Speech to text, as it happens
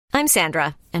I'm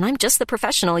Sandra, and I'm just the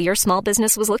professional your small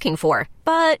business was looking for.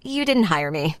 But you didn't hire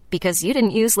me because you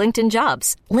didn't use LinkedIn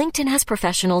Jobs. LinkedIn has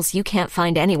professionals you can't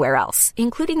find anywhere else,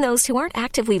 including those who aren't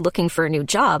actively looking for a new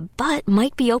job, but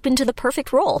might be open to the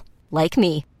perfect role, like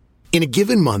me. In a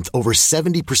given month, over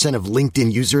 70% of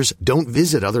LinkedIn users don't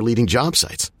visit other leading job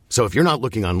sites. So if you're not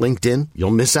looking on LinkedIn,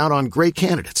 you'll miss out on great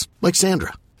candidates like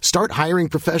Sandra. Start hiring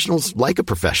professionals like a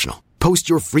professional. Post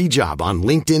your free job on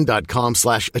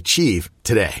linkedin.com/achieve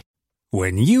today.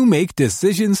 When you make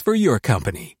decisions for your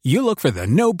company, you look for the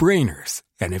no-brainers.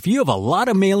 And if you have a lot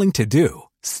of mailing to do,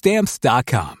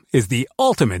 Stamps.com is the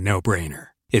ultimate no-brainer.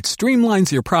 It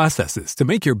streamlines your processes to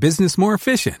make your business more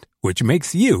efficient, which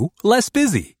makes you less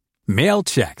busy. Mail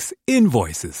checks,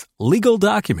 invoices, legal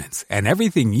documents, and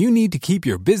everything you need to keep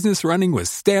your business running with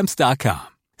Stamps.com.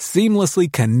 Seamlessly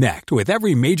connect with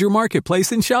every major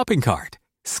marketplace and shopping cart.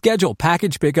 Schedule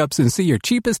package pickups and see your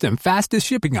cheapest and fastest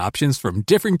shipping options from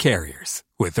different carriers,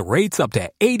 with rates up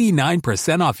to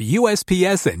 89% off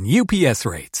USPS and UPS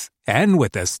rates. And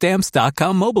with the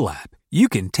Stamps.com mobile app, you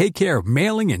can take care of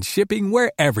mailing and shipping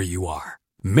wherever you are.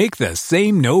 Make the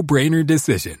same no-brainer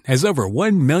decision as over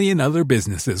 1 million other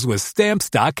businesses with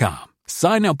Stamps.com.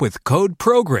 Sign up with code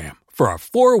PROGRAM for a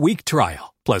 4-week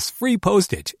trial, plus free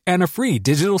postage and a free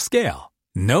digital scale.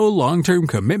 No long-term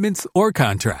commitments or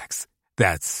contracts.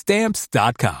 That's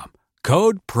Stamps.com.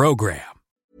 Code PROGRAM.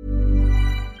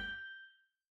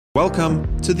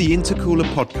 Welcome to the Intercooler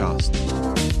Podcast.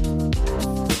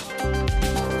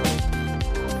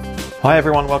 Hi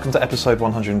everyone, welcome to episode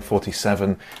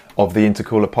 147 of the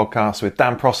Intercooler Podcast with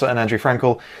Dan Prosser and Andrew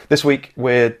Frankel. This week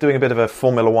we're doing a bit of a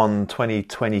Formula One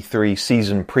 2023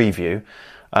 season preview.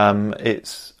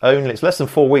 It's less than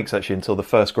 4 weeks actually until the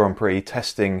first Grand Prix.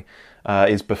 Testing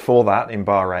is before that in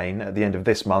Bahrain at the end of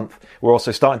this month. We're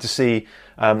also starting to see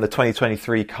the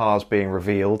 2023 cars being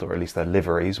revealed, or at least their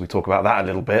liveries. We talk about that a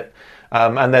little bit.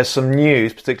 And there's some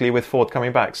news, particularly with Ford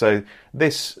coming back. So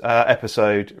this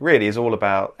episode really is all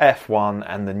about F1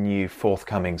 and the new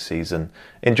forthcoming season.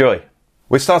 Enjoy.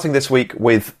 We're starting this week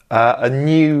with a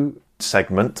new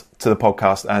segment to the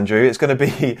podcast, Andrew. It's going to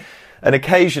be an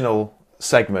occasional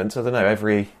segment, I don't know,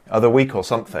 every other week or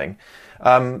something.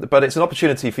 But it's an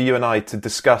opportunity for you and I to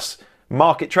discuss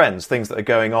market trends, things that are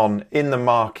going on in the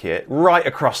market right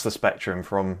across the spectrum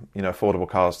from, affordable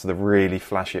cars to the really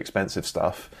flashy, expensive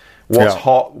stuff. What's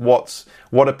hot? What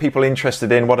are people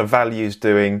interested in? What are values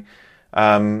doing?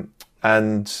 And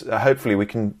hopefully we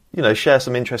can, share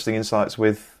some interesting insights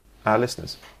with our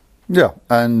listeners. Yeah,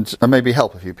 and maybe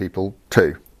help a few people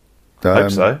too.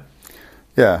 Hope so.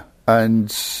 Yeah.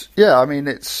 And I mean,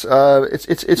 it's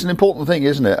an important thing,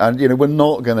 isn't it? And we're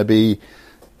not going to be,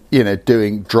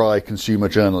 doing dry consumer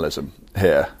journalism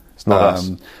here. It's not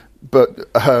us. But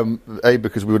A,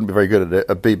 because we wouldn't be very good at it,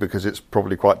 and B, because it's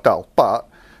probably quite dull. But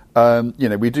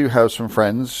we do have some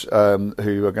friends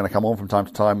who are going to come on from time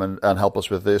to time and help us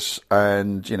with this.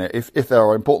 And if there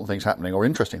are important things happening or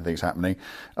interesting things happening,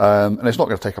 and it's not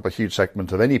going to take up a huge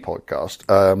segment of any podcast,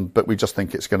 but we just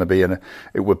think it's going to be an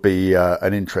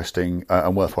interesting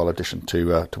and worthwhile addition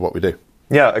to what we do.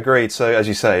 Yeah, agreed. So as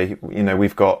you say,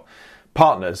 we've got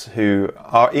partners who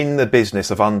are in the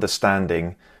business of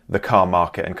understanding the car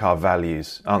market and car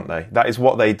values, aren't they? That is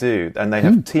what they do. And they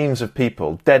have teams of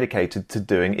people dedicated to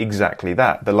doing exactly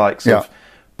that. The likes of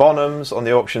Bonhams on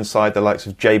the auction side, the likes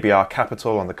of JBR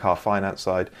Capital on the car finance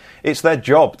side. It's their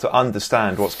job to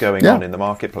understand what's going on in the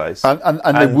marketplace. And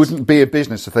they wouldn't be a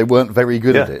business if they weren't very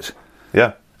good at it.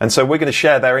 Yeah. And so we're going to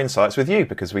share their insights with you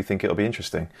because we think it'll be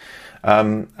interesting.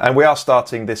 And we are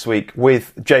starting this week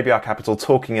with JBR Capital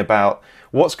talking about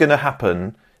what's going to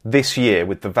happen this year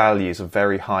with the values of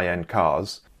very high-end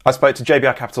cars. I spoke to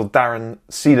JBR Capital Darren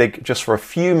Seelig just for a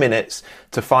few minutes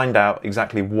to find out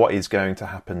exactly what is going to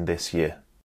happen this year.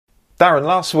 Darren,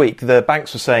 last week the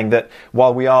banks were saying that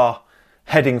while we are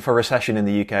heading for recession in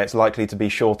the UK, it's likely to be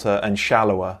shorter and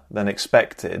shallower than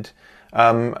expected.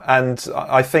 And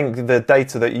I think the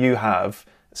data that you have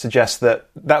suggests that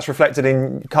that's reflected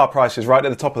in car prices right at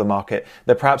the top of the market.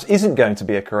 There perhaps isn't going to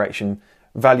be a correction.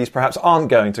 Values perhaps aren't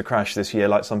going to crash this year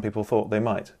like some people thought they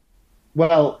might.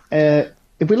 Well, if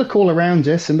we look all around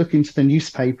us and look into the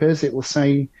newspapers, it will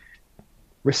say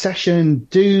recession,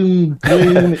 doom,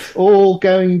 gloom, it's all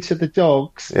going to the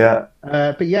dogs. Yeah.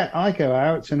 But I go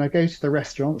out and I go to the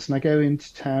restaurants and I go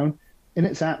into town and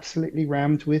it's absolutely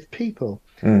rammed with people.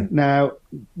 Now,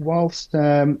 whilst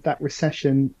that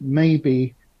recession may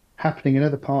be happening in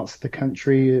other parts of the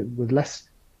country with less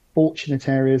fortunate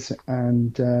areas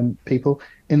and people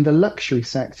in the luxury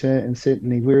sector, and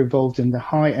certainly we're involved in the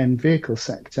high-end vehicle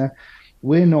sector,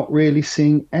 we're not really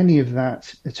seeing any of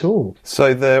that at all.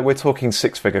 So we're talking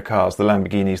six-figure cars, the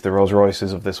Lamborghinis, the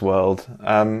Rolls-Royces of this world.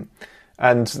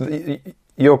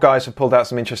 Your guys have pulled out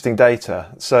some interesting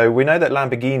data. So we know that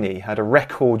Lamborghini had a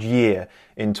record year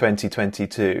in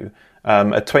 2022,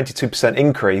 a 22%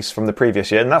 increase from the previous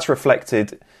year, and that's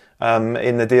reflected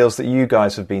in the deals that you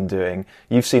guys have been doing.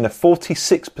 You've seen a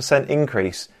 46%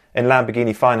 increase in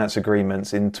Lamborghini finance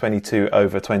agreements in 22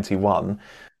 over 21.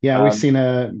 Yeah, we've seen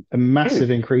a massive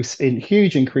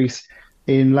huge increase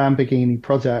in Lamborghini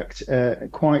product,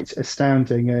 quite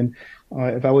astounding. And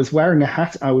if I was wearing a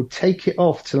hat, I would take it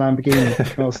off to Lamborghini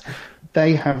because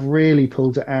they have really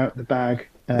pulled it out the bag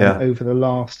over the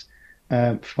last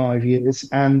 5 years.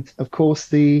 And of course,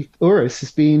 the Urus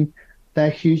has been their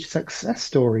huge success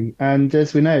story. And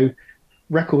as we know,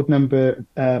 record number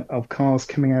of cars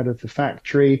coming out of the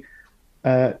factory,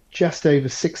 just over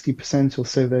 60% or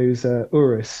so those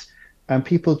Urus, and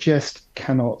people just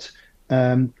cannot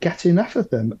get enough of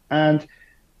them. And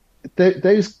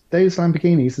those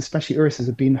Lamborghinis, especially Uruses,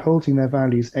 have been holding their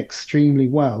values extremely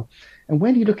well. And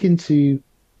when you look into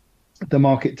the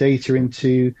market data,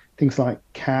 into things like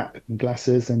CAP and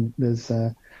glasses, and there's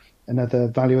another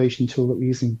valuation tool that we're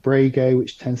using, Brago,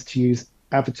 which tends to use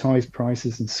advertised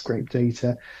prices and scrape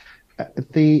data,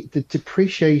 the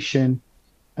depreciation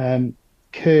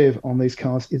curve on those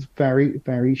cars is very,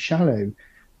 very shallow.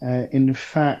 In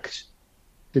fact,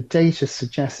 the data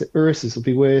suggests that Uruses will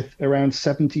be worth around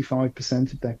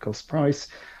 75% of their cost price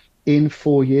in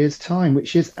 4 years' time,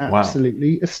 which is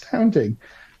absolutely astounding.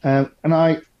 And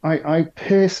I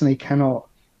personally cannot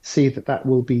see that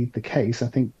will be the case. I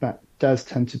think that does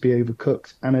tend to be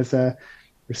overcooked. And as a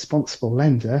responsible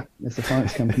lender, as a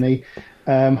finance company,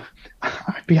 I'd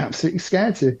be absolutely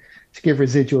scared to give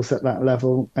residuals at that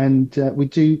level. And we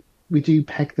do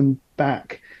peg them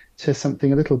back to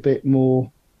something a little bit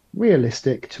more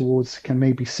realistic, towards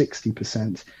maybe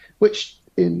 60%, which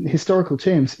in historical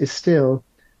terms is still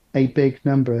a big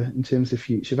number in terms of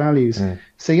future values.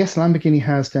 So yes, Lamborghini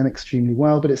has done extremely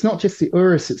well, but it's not just the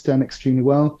Urus that's done extremely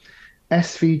well.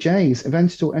 SVJs,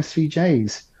 Aventador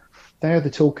SVJs, they're the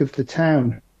talk of the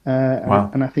town.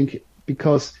 And I think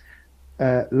because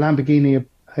Lamborghini are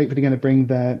hopefully going to bring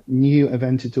their new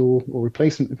Aventador or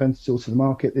replacement Aventador to the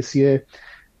market this year,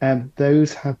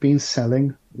 those have been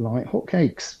selling like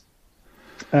hotcakes.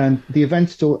 And the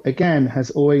Aventador, again,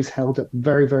 has always held up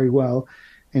very, very well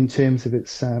in terms of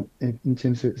its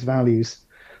values.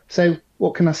 So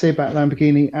what can I say about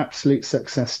Lamborghini? Absolute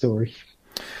success story.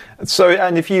 So,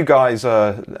 and if you guys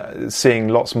are seeing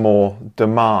lots more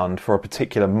demand for a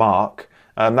particular marque,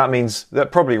 that means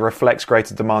that probably reflects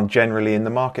greater demand generally in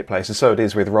the marketplace. And so it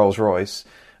is with Rolls-Royce.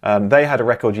 They had a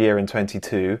record year in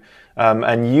 22,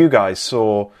 and you guys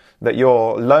saw that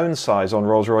your loan size on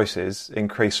Rolls-Royces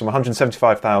increased from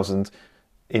 175,000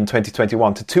 in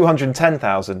 2021 to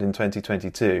 210,000 in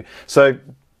 2022. So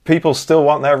people still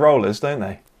want their rollers, don't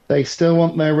they? They still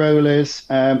want their rollers,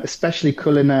 especially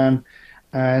Cullinan,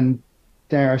 and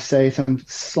dare I say it, I'm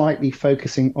slightly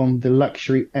focusing on the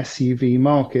luxury SUV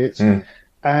market.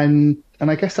 And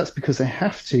I guess that's because they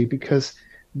have to, because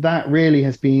that really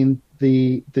has been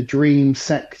the dream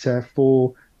sector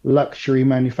for luxury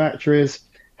manufacturers.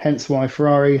 Hence why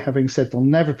Ferrari, having said they'll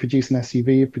never produce an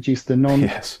SUV, have produced the not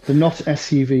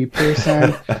SUV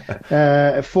Pursan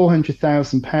at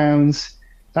 £400,000.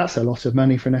 That's a lot of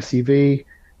money for an SUV.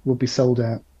 Will be sold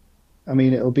out. I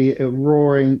mean, it'll be a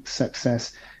roaring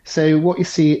success. So what you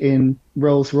see in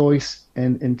Rolls-Royce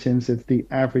in terms of the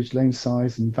average loan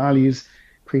size and values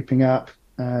creeping up,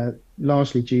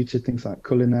 largely due to things like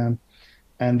Cullinan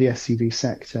and the SUV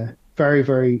sector, very,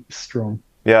 very strong.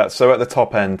 Yeah, so at the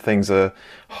top end, things are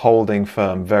holding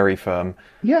firm, very firm.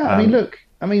 Yeah, I mean, look,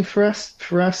 for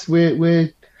us, we're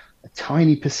a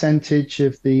tiny percentage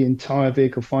of the entire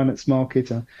vehicle finance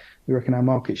market. We reckon our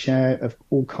market share of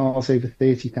all cars over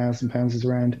 £30,000 is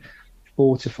around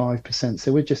 4 to 5%.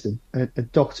 So we're just a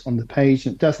dot on the page,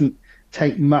 and it doesn't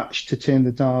take much to turn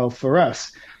the dial for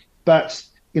us. But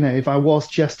if I was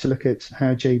just to look at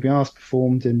how JBR's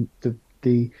performed and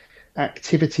the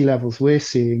activity levels we're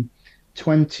seeing,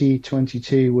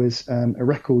 2022 was a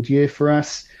record year for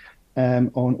us on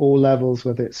all levels,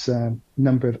 whether it's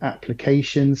number of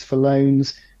applications for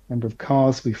loans, number of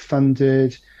cars we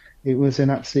funded. It was an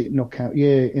absolute knockout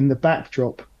year in the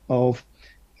backdrop of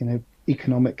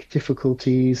economic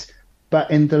difficulties. But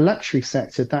in the luxury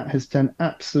sector, that has done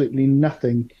absolutely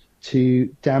nothing to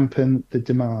dampen the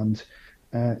demand.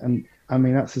 And I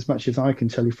mean, that's as much as I can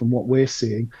tell you from what we're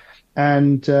seeing.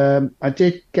 And I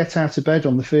did get out of bed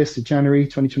on the 1st of January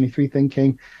 2023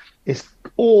 thinking, It's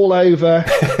all over.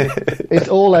 It's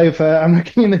all over. I'm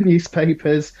looking in the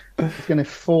newspapers. It's going to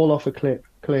fall off a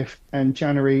cliff. And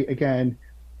January, again,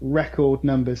 record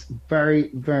numbers. Very,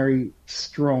 very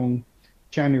strong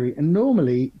January. And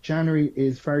normally, January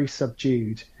is very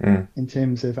subdued in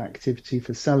terms of activity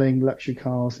for selling luxury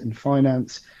cars and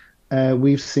finance.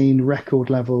 We've seen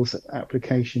record levels of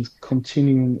applications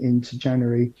continuing into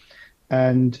January.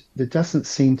 And there doesn't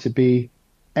seem to be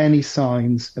any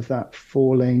signs of that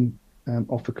falling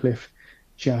off a cliff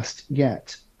just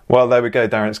yet. Well, there we go,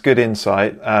 Darren. It's good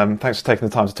insight. Thanks for taking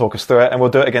the time to talk us through it, and we'll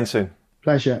do it again soon.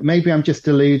 Pleasure. Maybe I'm just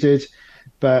deluded,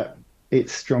 but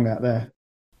it's strong out there.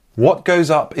 What Goes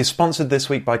Up is sponsored this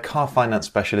week by car finance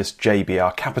specialist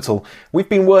JBR Capital. We've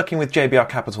been working with JBR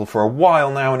Capital for a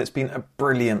while now, and it's been a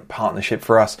brilliant partnership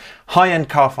for us. High-end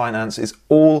car finance is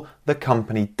all the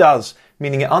company does,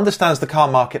 meaning it understands the car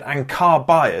market and car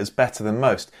buyers better than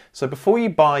most. So before you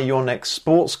buy your next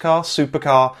sports car,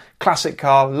 supercar, classic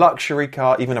car, luxury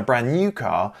car, even a brand new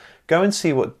car, go and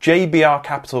see what JBR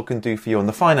Capital can do for you on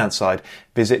the finance side.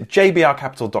 Visit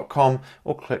jbrcapital.com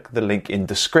or click the link in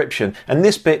description. And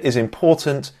this bit is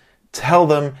important. Tell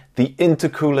them the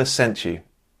Intercooler sent you.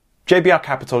 JBR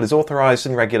Capital is authorised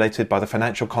and regulated by the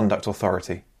Financial Conduct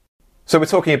Authority. So we're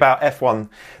talking about F1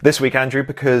 this week, Andrew,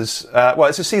 because,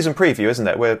 it's a season preview, isn't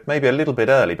it? We're maybe a little bit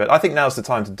early, but I think now's the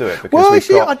time to do it because we've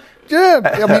got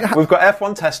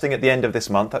F1 testing at the end of this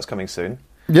month. That's coming soon.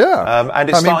 Yeah. And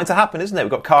it's starting to happen, isn't it?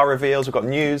 We've got car reveals, we've got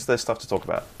news, there's stuff to talk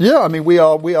about. Yeah, I mean, we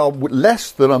are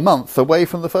less than a month away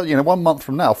from the first, 1 month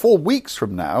from now, 4 weeks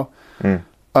from now,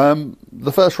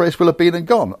 the first race will have been and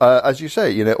gone. As you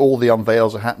say, all the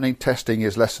unveils are happening. Testing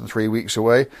is less than 3 weeks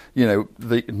away.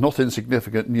 The not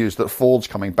insignificant news that Ford's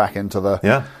coming back into the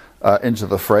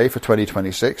fray for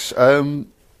 2026.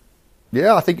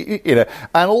 I think,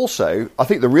 and also, I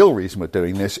think the real reason we're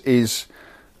doing this is,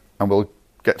 and we'll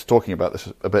get to talking about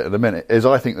this a bit in a minute, is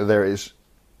I think that there is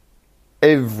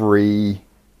every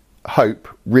hope,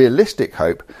 realistic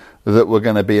hope, that we're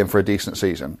going to be in for a decent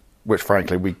season, which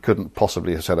frankly we couldn't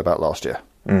possibly have said about last year.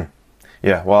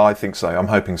 Yeah, well, I think so. I'm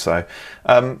hoping so.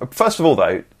 First of all,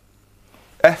 though,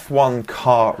 F1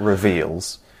 car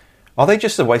reveals, are they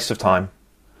just a waste of time?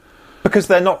 Because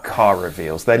they're not car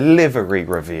reveals, they're livery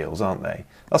reveals, aren't they?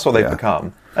 That's what they've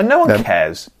become. And no one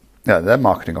cares. Yeah, they're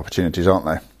marketing opportunities, aren't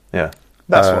they? Yeah,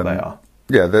 that's what they are.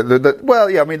 Yeah,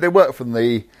 they work from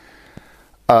the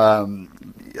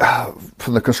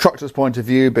constructor's point of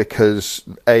view because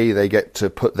they get to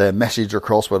put their message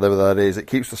across, whatever that is. It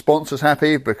keeps the sponsors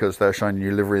happy because they're showing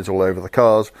new liveries all over the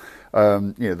cars.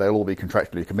 They'll all be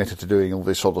contractually committed to doing all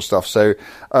this sort of stuff. So,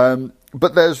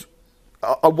 but there's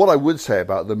what I would say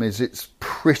about them is it's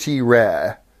pretty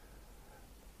rare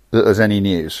that there's any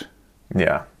news.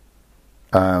 Yeah.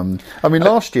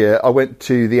 Last year I went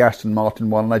to the Aston Martin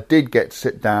one and I did get to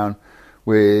sit down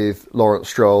with Lawrence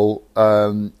Stroll,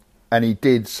 and he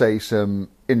did say some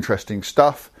interesting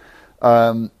stuff.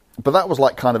 But that was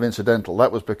kind of incidental.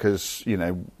 That was because,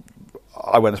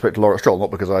 I went and spoke to Lawrence Stroll,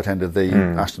 not because I attended the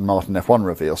Aston Martin F1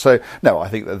 reveal. So, no, I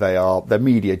think that they're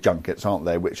media junkets, aren't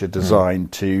they, which are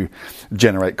designed to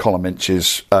generate column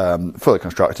inches for the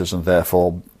constructors and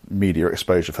therefore media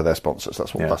exposure for their sponsors.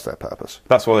 That's their purpose.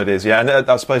 That's what it is, yeah. And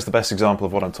I suppose the best example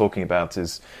of what I'm talking about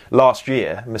is last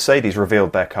year, Mercedes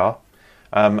revealed their car,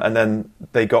 and then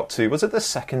they got to, was it the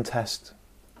second test?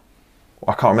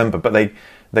 I can't remember, but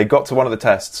they got to one of the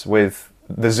tests with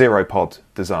the zero pod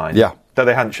design. Yeah. That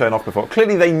they hadn't shown off before.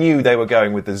 Clearly they knew they were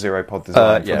going with the zero pod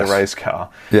design for the race car.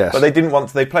 Yes. But they didn't want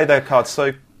to, they played their cards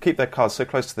keep their cards so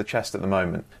close to the chest at the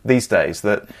moment, these days,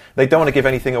 that they don't want to give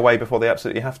anything away before they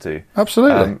absolutely have to.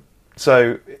 Absolutely.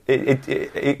 So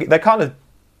they're kind of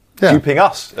duping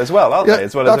us as well, aren't they?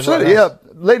 As well as absolutely, yeah.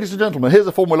 Ladies and gentlemen, here's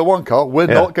a Formula One car we're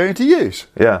not going to use.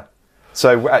 Yeah.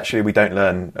 So actually we don't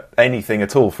learn anything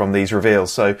at all from these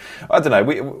reveals. So, I don't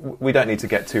know, we don't need to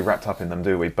get too wrapped up in them,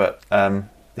 do we? But,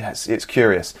 it's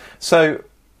curious. So,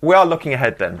 we are looking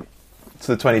ahead then to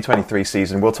the 2023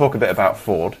 season. We'll talk a bit about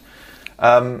Ford.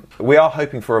 We are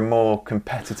hoping for a more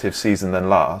competitive season than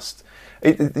last.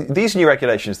 These new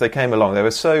regulations, they came along, they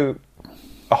were so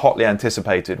hotly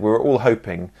anticipated. We were all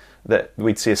hoping that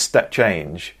we'd see a step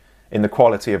change in the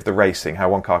quality of the racing, how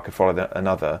one car could follow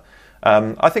another.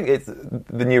 I think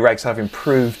the new regs have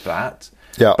improved that.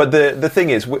 Yeah. But the thing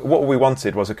is, what we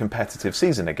wanted was a competitive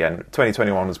season again.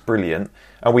 2021 was brilliant,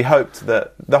 and we hoped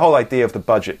that the whole idea of the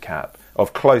budget cap,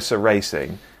 of closer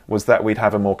racing, was that we'd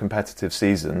have a more competitive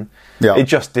season. Yeah. It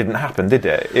just didn't happen, did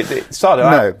it? It started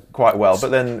out quite well,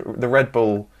 but then the Red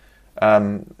Bull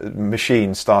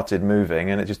machine started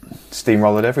moving and it just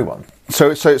steamrolled everyone.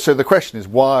 So the question is,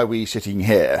 why are we sitting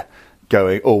here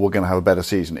going, oh, we're going to have a better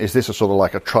season? Is this a sort of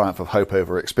like a triumph of hope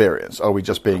over experience? Are we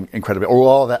just being incredibly, or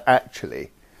are there actually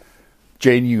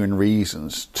genuine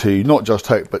reasons to not just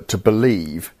hope, but to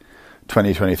believe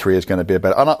 2023 is going to be a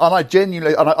better? And I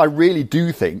genuinely, and I really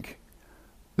do think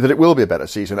that it will be a better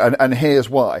season. And here's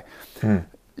why.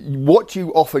 What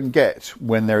you often get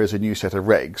when there is a new set of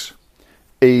regs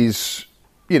is,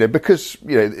 because,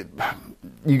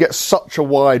 you get such a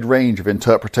wide range of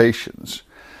interpretations,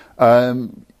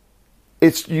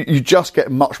 you just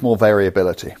get much more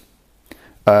variability,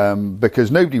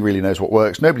 because nobody really knows what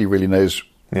works. Nobody really knows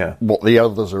what the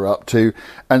others are up to.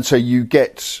 And so you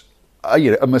get,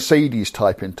 a Mercedes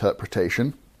type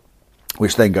interpretation,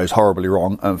 which then goes horribly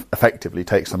wrong and effectively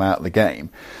takes them out of the game.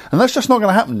 And that's just not going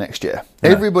to happen next year. No.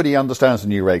 Everybody understands the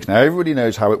new regs now. Everybody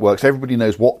knows how it works. Everybody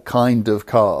knows what kind of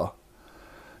car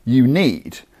you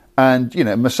need. And,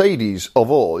 Mercedes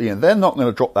of all, they're not going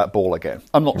to drop that ball again.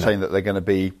 I'm not saying that they're going to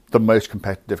be the most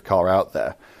competitive car out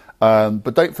there.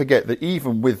 But don't forget that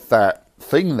even with that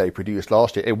thing they produced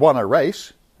last year, it won a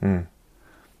race.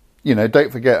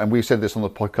 Don't forget, and we've said this on the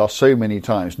podcast so many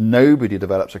times, nobody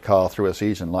develops a car through a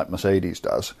season like Mercedes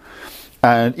does.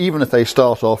 And even if they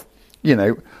start off,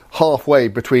 halfway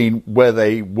between where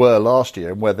they were last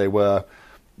year and where they were,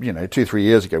 2-3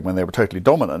 years ago when they were totally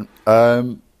dominant,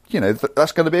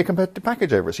 that's going to be a competitive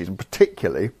package over a season,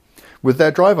 particularly with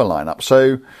their driver lineup.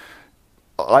 So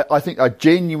I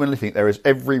genuinely think there is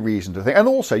every reason to think. And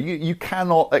also, you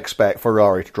cannot expect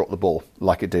Ferrari to drop the ball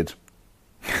like it did.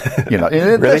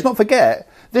 Really? Let's not forget,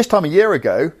 this time a year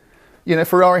ago,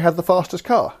 Ferrari had the fastest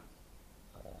car.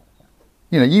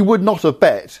 You would not have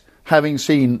bet, having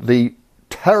seen the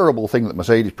terrible thing that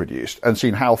Mercedes produced and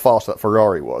seen how fast that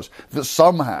Ferrari was, that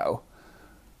somehow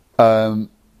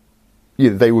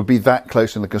they would be that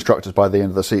close in the constructors by the end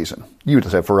of the season. You would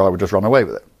have said Ferrari would just run away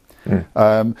with it.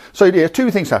 Two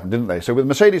things happened, didn't they? So with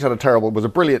Mercedes was a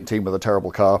brilliant team with a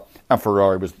terrible car, and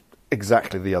Ferrari was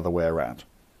exactly the other way around.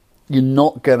 You're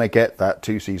not going to get that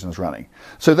 2 seasons running.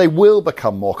 So they will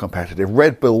become more competitive.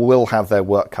 Red Bull will have their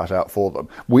work cut out for them.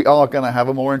 We are going to have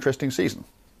a more interesting season.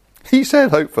 He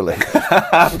said, hopefully.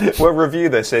 We'll review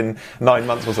this in 9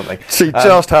 months or something. See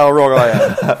just how wrong I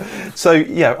am. So,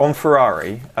 on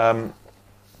Ferrari, I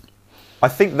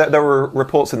think that there were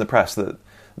reports in the press that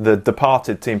the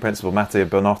departed team principal, Matteo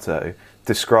Binotto,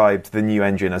 described the new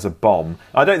engine as a bomb.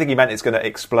 I don't think he meant it's going to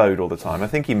explode all the time. I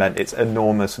think he meant it's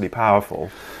enormously powerful.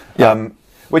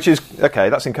 Which is, okay,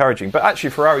 that's encouraging. But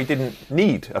actually, Ferrari didn't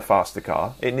need a faster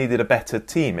car. It needed a better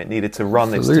team. It needed to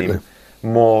run its team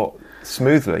more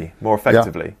smoothly, more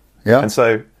effectively. And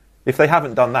so, if they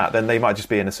haven't done that, then they might just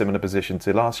be in a similar position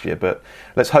to last year. But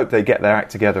let's hope they get their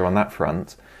act together on that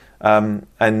front.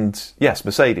 And yes,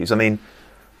 Mercedes,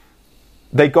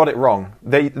 they got it wrong.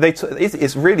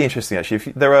 It's really interesting,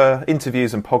 actually. There are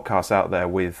interviews and podcasts out there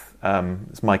with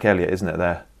it's Mike Elliott, isn't it,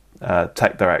 their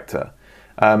tech director.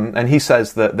 And he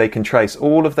says that they can trace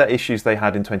all of their issues they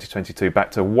had in 2022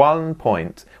 back to one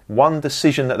point, one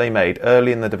decision that they made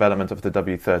early in the development of the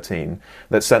W13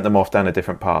 that sent them off down a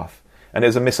different path. And it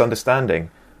was a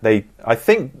misunderstanding. I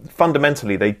think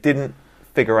fundamentally they didn't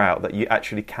figure out that you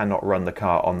actually cannot run the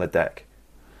car on the deck,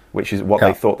 which is what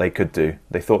they thought they could do.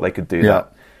 They thought they could do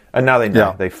that. And now they know.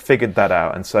 Yeah. They've figured that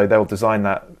out. And so they'll design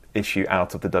that issue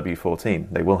out of the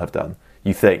W14. They will have done.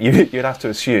 You think. You'd have to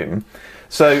assume.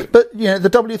 So, but, the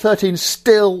W13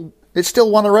 still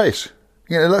won a race.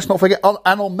 Let's not forget,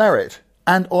 and on merit.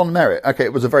 Okay,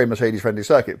 it was a very Mercedes-friendly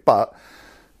circuit. But,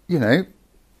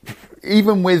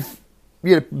 even with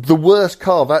the worst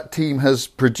car that team has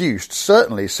produced,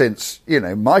 certainly since,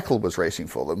 Michael was racing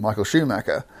for them, Michael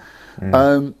Schumacher,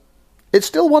 it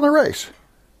still won a race.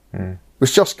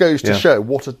 Which just goes to show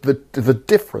what the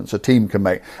difference a team can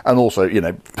make. And also,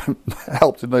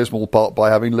 helped in no small part by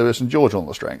having Lewis and George on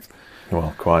the strength.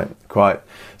 Well, quite.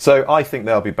 So I think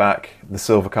they'll be back, the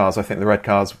silver cars. I think the red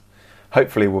cars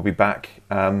hopefully will be back,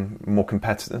 more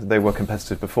competitive. They were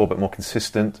competitive before, but more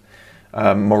consistent,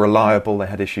 more reliable. They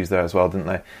had issues there as well, didn't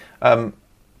they?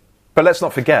 But let's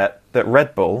not forget that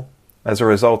Red Bull, as a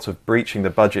result of breaching the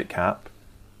budget cap,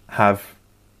 have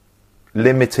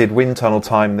limited wind tunnel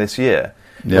time this year.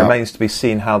 It remains to be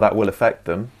seen how that will affect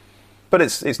them. But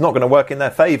it's not going to work in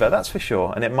their favour, that's for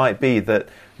sure. And it might be that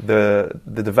the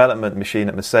development machine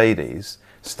at Mercedes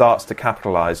starts to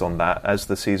capitalise on that as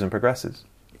the season progresses.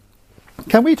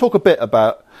 Can we talk a bit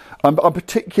about... I'm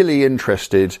particularly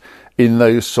interested in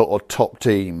those sort of top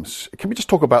teams. Can we just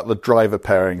talk about the driver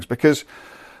pairings? Because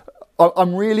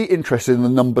I'm really interested in the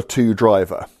number 2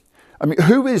 driver.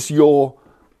 Who is your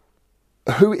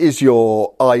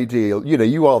ideal...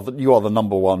 you are the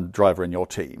number 1 driver in your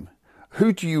team.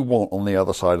 who do you want on the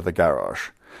other side of the garage?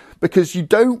 Because you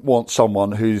don't want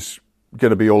someone who's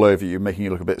going to be all over you, making you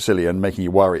look a bit silly and making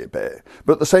you worry a bit.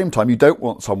 But at the same time, you don't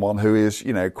want someone who is,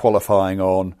 qualifying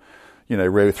on,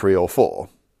 row 3 or 4,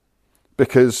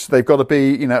 because they've got to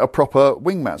be, a proper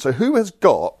wingman. So who has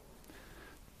got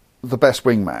the best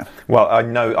wingman? Well,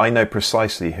 I know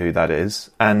precisely who that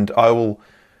is, and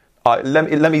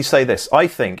let me say this. I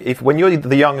think when you're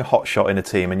the young hotshot in a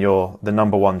team and you're the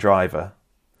number one driver,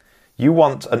 you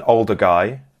want an older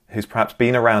guy who's perhaps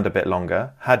been around a bit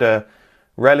longer, had a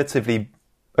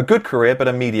good career, but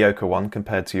a mediocre one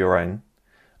compared to your own.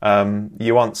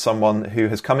 You want someone who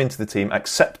has come into the team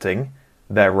accepting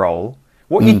their role.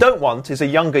 What you don't want is a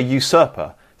younger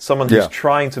usurper, someone who's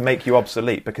trying to make you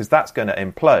obsolete, because that's going to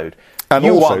implode.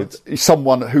 And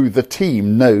someone who the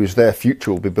team knows their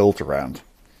future will be built around.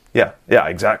 Yeah,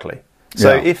 exactly.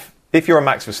 So if you're a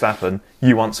Max Verstappen,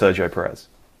 you want Sergio Perez.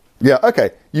 Yeah, okay,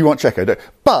 you want Checo.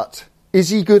 But is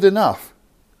he good enough?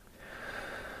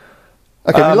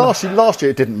 Okay, last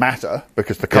year it didn't matter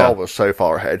because the car was so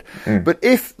far ahead. But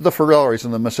if the Ferraris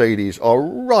and the Mercedes are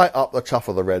right up the chuff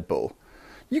of the Red Bull,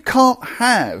 you can't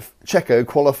have Checo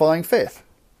qualifying 5th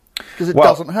because it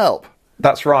doesn't help.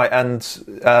 That's right, and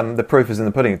the proof is in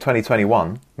the pudding. In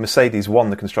 2021, Mercedes won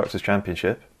the Constructors'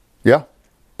 Championship. Yeah.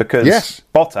 Because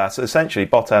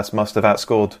Bottas must have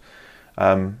outscored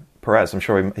Perez. I'm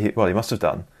sure he must have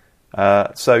done.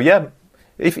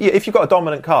 If you've got a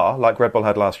dominant car like Red Bull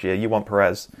had last year, you want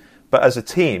Perez. But as a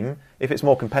team, if it's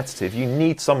more competitive, you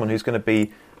need someone who's going to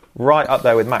be right up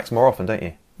there with Max more often, don't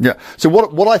you? Yeah. So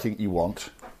what I think you want,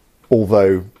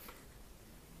 although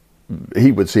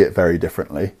he would see it very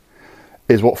differently,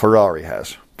 is what Ferrari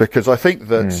has. Because I think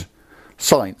that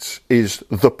Sainz is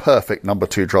the perfect number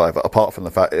 2 driver, apart from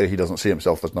the fact that he doesn't see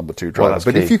himself as number 2 driver.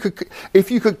 But if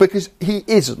you could, because he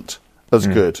isn't as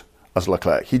good as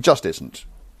Leclerc. He just isn't.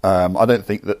 I don't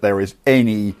think that there is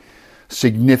any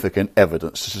significant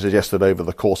evidence to suggest that over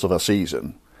the course of a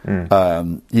season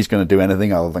he's going to do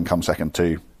anything other than come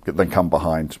come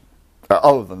behind,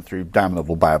 other than through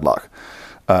damnable bad luck,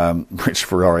 which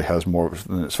Ferrari has more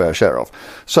than its fair share of.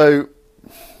 So,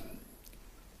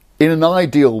 in an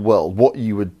ideal world, what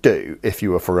you would do if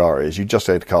you were Ferrari is you'd just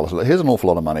say to Carlos, look, here's an awful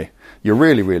lot of money. You're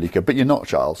really, really good, but you're not,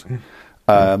 Charles.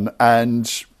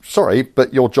 And sorry,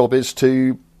 but your job is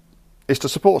to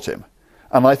support him.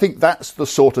 And I think that's the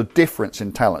sort of difference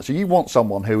in talent. So you want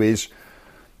someone who is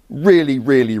really,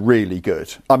 really, really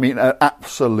good. I mean, an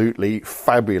absolutely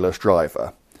fabulous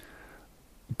driver,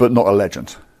 but not a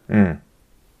legend.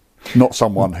 Not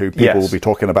someone who people will be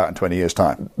talking about in 20 years'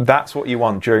 time. That's what you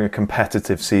want during a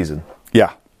competitive season.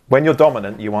 Yeah. When you're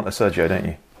dominant, you want a Sergio, don't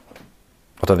you?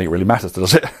 I don't think it really matters,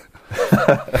 does it?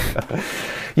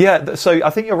 Yeah, so I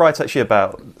think you're right actually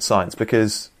about Sainz,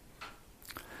 because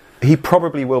he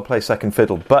probably will play second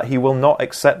fiddle, but he will not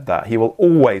accept that. He will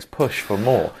always push for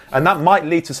more. And that might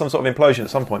lead to some sort of implosion at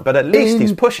some point, but at least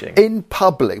he's pushing. In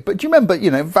public. But do you remember,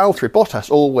 Valtteri Bottas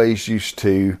always used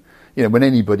to, when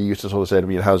anybody used to sort of say to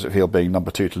me, how does it feel being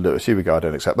number 2 to Lewis? Here we go, I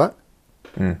don't accept that.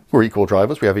 We're equal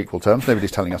drivers, we have equal terms,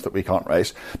 nobody's telling us that we can't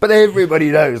race. But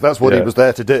everybody knows that's what he was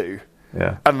there to do.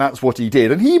 Yeah. And that's what he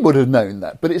did. And he would have known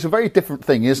that. But it's a very different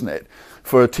thing, isn't it,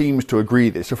 for teams to agree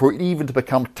this, or for it even to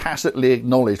become tacitly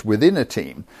acknowledged within a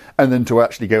team, and then to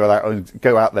actually go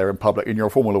out there in public, and you're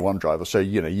a Formula One driver, so,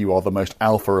 you are the most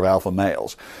alpha of alpha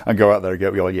males, and go out there and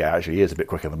go, yeah, actually, he is a bit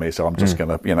quicker than me, so I'm just going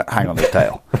to, hang on his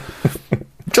tail.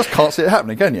 Just can't see it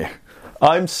happening, can you?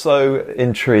 I'm so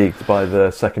intrigued by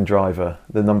the second driver,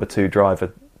 the number 2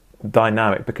 driver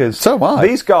dynamic, because so am I.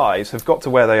 These guys have got to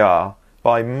where they are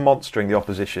by monstering the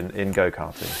opposition in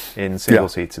go-karting, in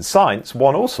single-seated. Sainz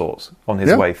won all sorts on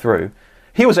his way through.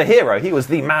 He was a hero. He was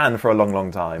the man for a long,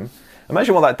 long time.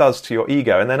 Imagine what that does to your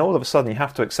ego, and then all of a sudden you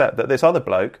have to accept that this other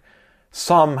bloke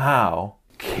somehow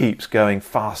keeps going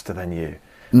faster than you.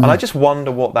 And I just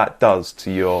wonder what that does to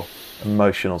your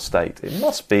emotional state. It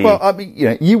must be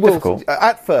you will difficult.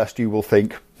 At first you will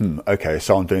think, okay,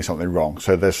 so I'm doing something wrong.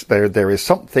 So there is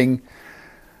something.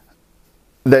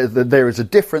 There is a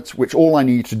difference, which all I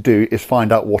need to do is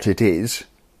find out what it is,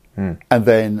 and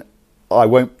then I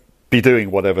won't be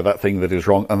doing whatever that thing that is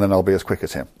wrong, and then I'll be as quick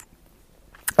as him.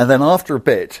 And then after a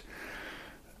bit,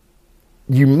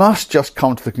 you must just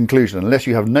come to the conclusion, unless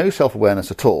you have no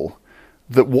self-awareness at all,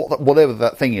 that whatever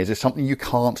that thing is something you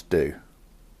can't do.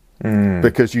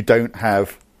 Because you don't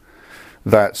have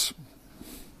that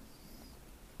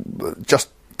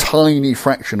just tiny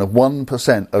fraction of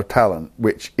 1% of talent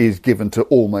which is given to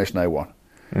almost no one.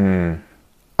 And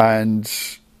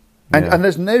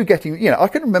there's no getting, I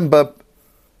can remember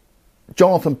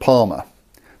Jonathan Palmer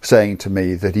saying to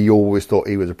me that he always thought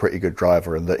he was a pretty good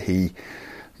driver and that he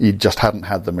just hadn't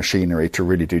had the machinery to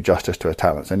really do justice to his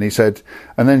talents. And he said,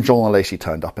 and then Jean Alesi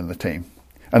turned up in the team.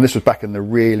 And this was back in the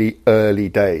really early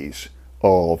days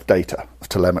of data, of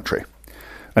telemetry.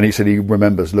 And he said he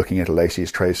remembers looking at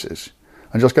Alesi's traces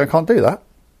and just going, can't do that.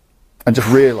 And just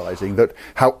realising that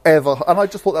however, and I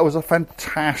just thought that was a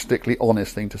fantastically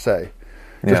honest thing to say.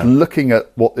 Just looking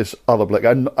at what this other bloke,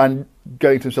 and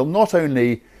going to himself, not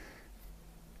only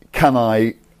am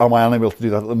I unable to do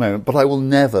that at the moment, but I will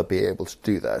never be able to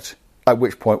do that. At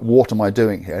which point, what am I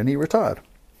doing here? And he retired.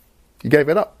 He gave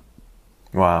it up.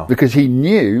 Wow. Because he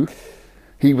knew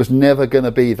he was never going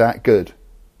to be that good.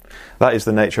 That is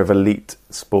the nature of elite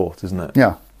sport, isn't it?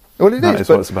 Yeah. Well, it that is. Is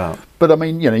what it's about. But I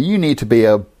mean, you need to be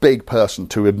a big person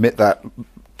to admit that,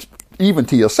 even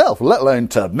to yourself, let alone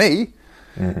to me.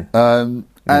 Mm-hmm.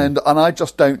 And I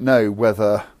just don't know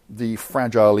whether the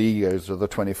fragile egos of the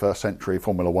 21st century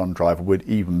Formula One driver would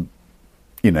even,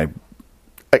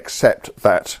 accept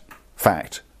that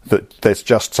fact that there's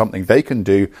just something they can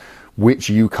do which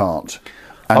you can't.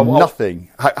 And nothing,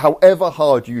 however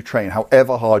hard you train,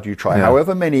 however hard you try,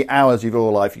 however many hours of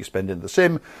your life you spend in the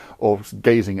sim or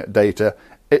gazing at data,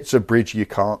 it's a bridge you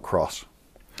can't cross.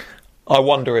 I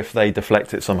wonder if they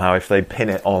deflect it somehow, if they pin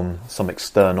it on some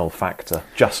external factor,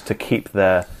 just to keep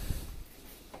their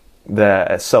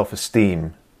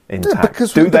self-esteem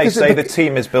intact. Do they say the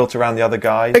team is built around the other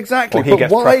guy? Exactly. Or he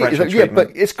gets preferential treatment?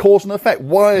 But it's cause and effect.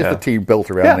 Why is the team built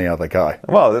around the other guy?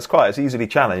 Well, it's easily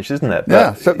challenged, isn't it?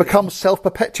 But so it becomes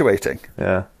self-perpetuating.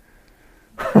 Yeah.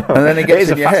 And then it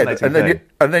gets in your head,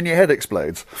 and then your head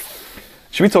explodes.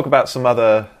 Should we talk about some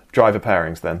other driver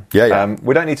pairings then? Yeah.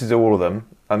 We don't need to do all of them.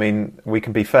 I mean, we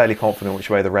can be fairly confident which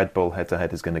way the Red Bull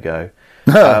head-to-head is going to go.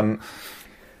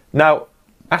 Now,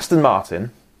 Aston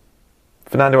Martin,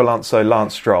 Fernando Alonso,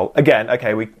 Lance Stroll. Again,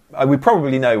 okay, we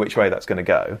probably know which way that's going to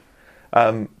go.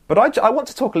 But I want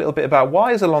to talk a little bit about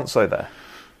why is Alonso there?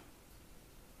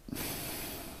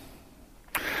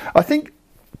 I think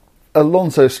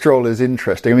Alonso Stroll is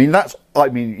interesting. I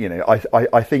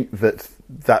think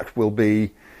that will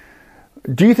be.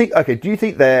 Do you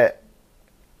think their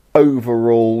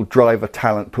overall driver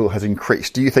talent pool has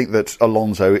increased? Do you think that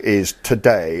Alonso is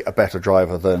today a better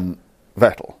driver than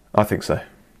Vettel? I think so.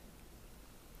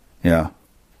 Yeah,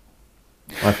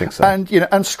 I think so.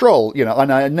 And Stroll,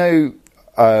 and I know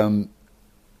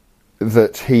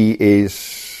that he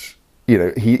is,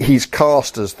 he's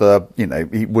cast as the,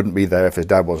 he wouldn't be there if his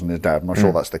dad wasn't his dad. I'm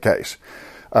sure that's the case.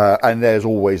 And there's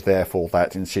always therefore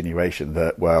that insinuation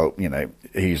that, well,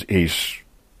 he's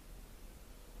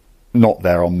not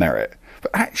there on merit.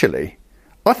 But actually,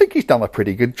 I think he's done a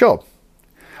pretty good job.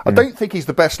 I don't think he's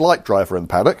the best light driver in the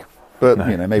paddock, but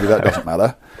maybe that doesn't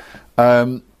matter.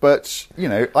 But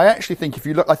I actually think if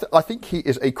you look, I think he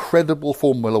is a credible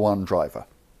Formula One driver.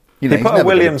 He put a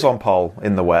Williams on pole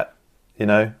in the wet,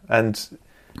 and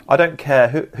I don't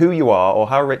care who you are or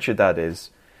how rich your dad is,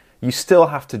 you still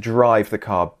have to drive the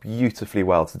car beautifully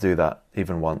well to do that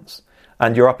even once,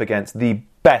 and you're up against the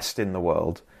best in the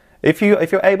world. If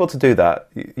you're able to do that,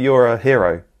 you're a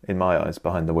hero in my eyes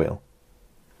behind the wheel.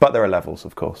 But there are levels,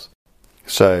 of course.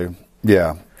 So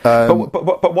yeah.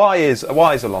 But why is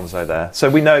Alonso there?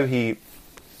 So we know he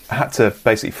had to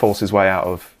basically force his way out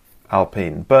of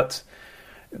Alpine, but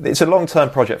it's a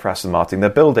long-term project for Aston Martin. They're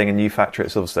building a new factory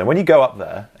at Silverstone. When you go up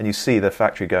there and you see the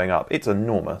factory going up, it's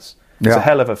enormous. It's a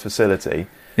hell of a facility.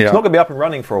 Yeah. It's not going to be up and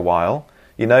running for a while.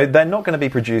 They're not going to be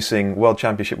producing World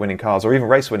Championship winning cars or even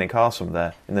race winning cars from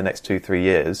there in the next 2-3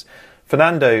 years.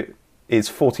 Fernando is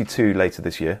 42 later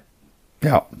this year.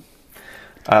 Yeah.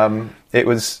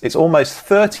 It's almost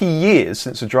 30 years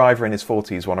since a driver in his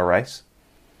 40s won a race.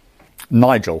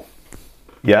 Nigel.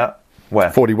 Yeah.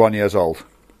 Where? 41 years old.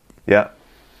 Yeah.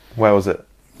 Where was it?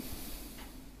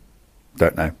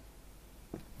 Don't know.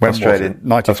 When Australian, was it?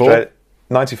 94?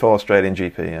 94 Australian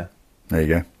GP, yeah. There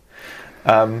you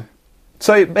go.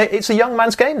 So it's a young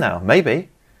man's game now, maybe.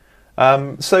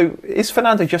 So is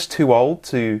Fernando just too old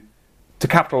to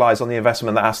capitalise on the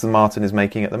investment that Aston Martin is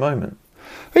making at the moment?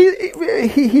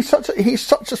 He's such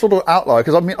a sort of outlier,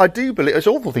 because I do believe it's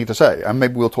an awful thing to say, and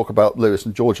maybe we'll talk about Lewis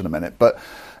and George in a minute. But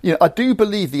I do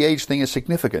believe the age thing is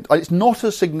significant. It's not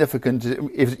as significant.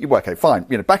 Okay, fine.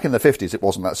 Back in the 50s, it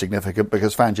wasn't that significant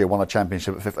because Fangio won a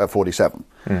championship at 47,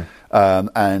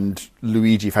 and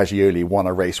Luigi Fagioli won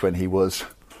a race when he was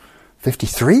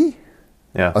 53.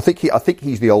 Yeah, I think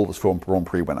he's the oldest Grand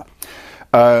Prix winner.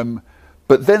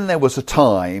 But then there was a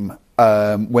time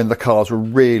when the cars were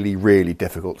really, really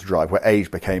difficult to drive, where age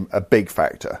became a big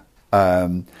factor.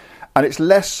 And it's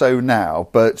less so now,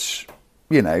 but,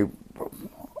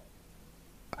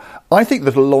 I think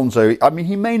that Alonso, I mean,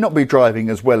 he may not be driving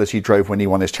as well as he drove when he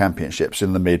won his championships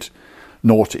in the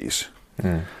mid-noughties.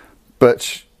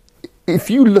 But if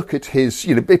you look at his,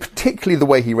 particularly the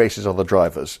way he races other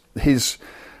drivers, his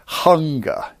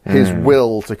hunger, his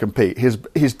will to compete, his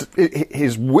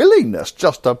willingness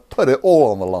just to put it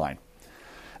all on the line,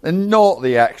 and not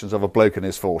the actions of a bloke in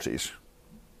his 40s.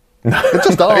 They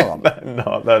just aren't.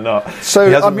 They're not. So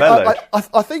he hasn't mellowed.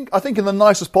 I think in the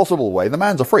nicest possible way, the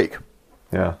man's a freak.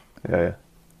 Yeah, he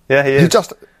is.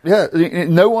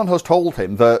 No one has told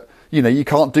him that you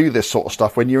can't do this sort of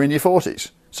stuff when you're in your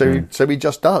 40s. So he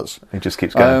just does. He just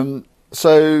keeps going.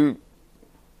 I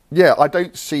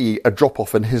don't see a drop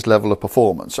off in his level of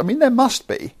performance. I mean, there must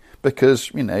be, because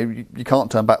you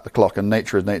can't turn back the clock, and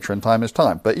nature is nature and time is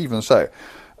time. But even so.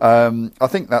 I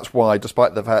think that's why,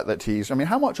 despite the fact that he's... I mean,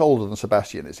 how much older than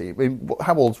Sebastian is he? I mean,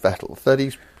 how old's Vettel?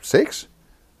 36?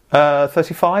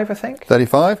 35, I think.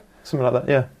 35? Something like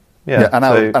that, yeah. And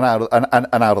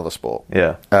out of the sport.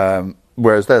 Yeah.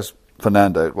 Whereas there's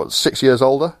Fernando, 6 years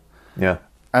older? Yeah.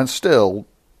 And still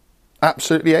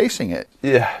absolutely acing it.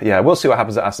 Yeah. We'll see what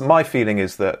happens at Aston. My feeling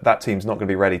is that team's not going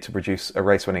to be ready to produce a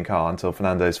race-winning car until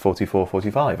Fernando's 44,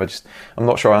 45. I'm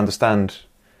not sure I understand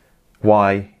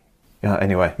why... Yeah,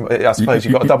 anyway, I suppose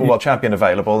you've got a double world champion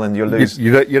available, and you'll lose.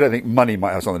 You don't think money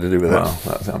might have something to do with it? Well,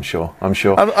 I'm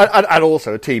sure. And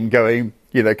also a team going,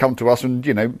 come to us, and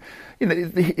he.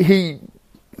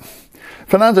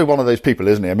 Fernando, one of those people,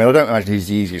 isn't he? I mean, I don't imagine he's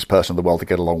the easiest person in the world to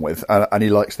get along with, and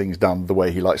he likes things done the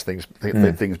way he likes things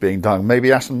being done.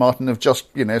 Maybe Aston Martin have just,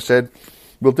 said,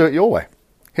 "We'll do it your way.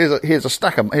 Here's a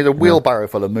wheelbarrow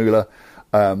full of moolah.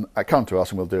 Come to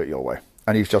us, and we'll do it your way."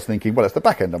 And he's just thinking, well, it's the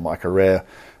back end of my career.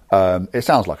 It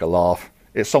sounds like a laugh.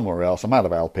 It's somewhere else. I'm out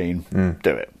of Alpine. Do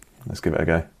it. Let's give it a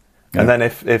go. Yeah. And then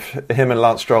if him and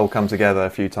Lance Stroll come together a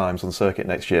few times on circuit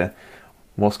next year,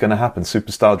 what's going to happen?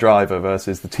 Superstar driver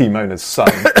versus the team owner's son.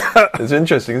 It's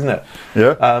interesting, isn't it?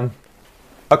 Yeah.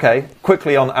 Okay,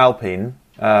 quickly on Alpine,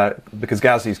 because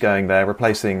Gasly's going there,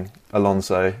 replacing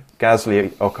Alonso. Gasly,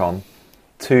 Ocon,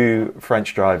 two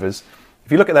French drivers.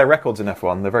 If you look at their records in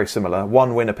F1, they're very similar.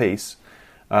 One win apiece.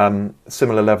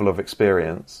 Similar level of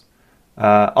experience.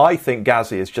 I think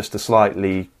Gasly is just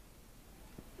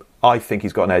I think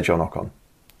he's got an edge on Ocon.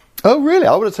 Oh, really?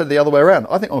 I would have said the other way around.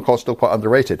 I think Ocon's still quite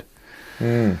underrated.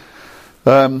 But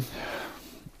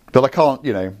I can't,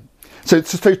 So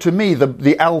to me,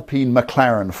 the Alpine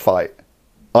McLaren fight,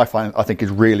 I think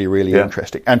is really, really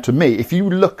interesting. And to me, if you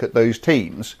look at those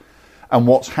teams and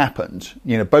what's happened,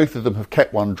 both of them have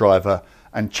kept one driver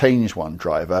and changed one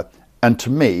driver. And to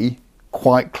me,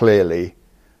 quite clearly,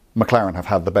 McLaren have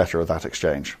had the better of that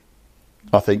exchange.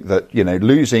 I think that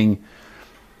losing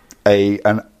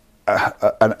an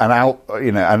out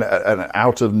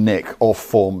of nick, off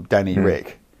form Danny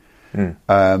Rick,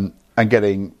 and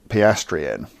getting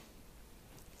Piastri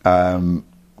in,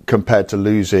 compared to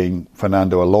losing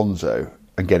Fernando Alonso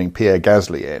and getting Pierre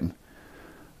Gasly in,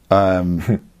 I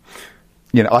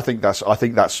think that's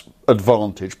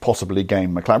advantage possibly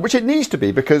gained McLaren, which it needs to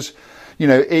be, because.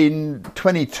 In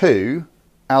 22,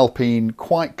 Alpine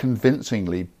quite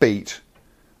convincingly beat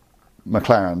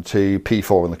McLaren to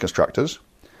P4 in the Constructors,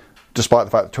 despite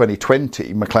the fact that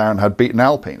 2020, McLaren had beaten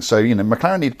Alpine. So,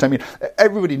 McLaren need to...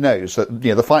 everybody knows that,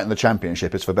 the fight in the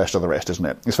championship is for best of the rest, isn't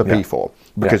it? It's for P4.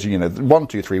 Because, 1,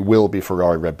 2, 3 will be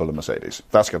Ferrari, Red Bull and Mercedes.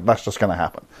 That's just going to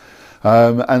happen.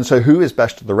 And so who is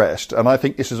best of the rest? And I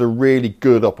think this is a really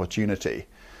good opportunity.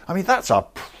 I mean, that's a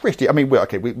pretty... I mean,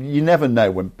 you never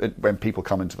know when people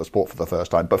come into the sport for the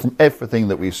first time, but from everything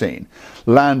that we've seen,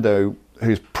 Lando,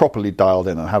 who's properly dialed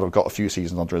in and got a few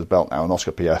seasons under his belt now, and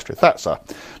Oscar Piastri, that's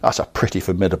a pretty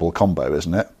formidable combo,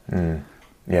 isn't it?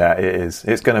 Yeah, it is.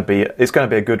 It's going to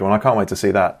be a good one. I can't wait to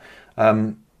see that.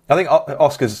 I think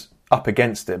Oscar's up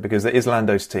against it because it is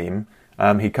Lando's team.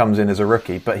 He comes in as a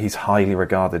rookie, but he's highly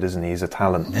regarded, isn't he? He's a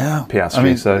talent. Yeah, Piastri. I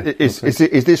mean, so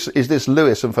is this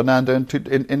Lewis and Fernando in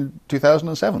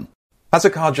 2007? As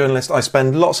a car journalist, I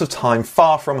spend lots of time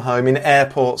far from home in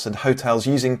airports and hotels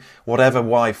using whatever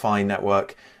Wi-Fi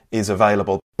network is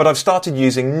available. But I've started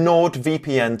using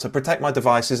NordVPN to protect my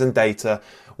devices and data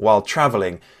while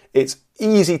travelling. It's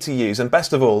easy to use, and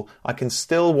best of all, I can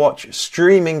still watch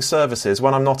streaming services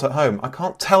when I'm not at home. I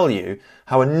can't tell you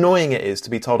how annoying it is to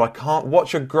be told I can't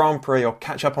watch a Grand Prix or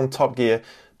catch up on Top Gear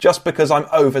just because I'm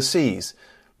overseas.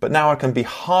 But now I can be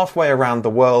halfway around the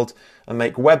world and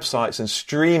make websites and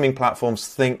streaming platforms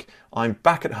think I'm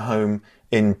back at home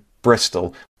in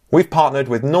Bristol. We've partnered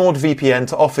with NordVPN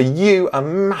to offer you a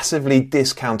massively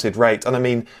discounted rate, and I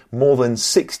mean more than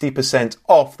 60%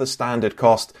 off the standard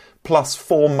cost, plus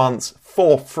 4 months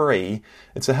for free.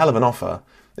 It's a hell of an offer.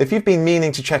 if you've been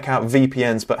meaning to check out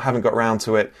VPNs but haven't got around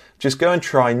to it, just go and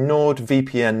try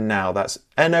NordVPN now. That's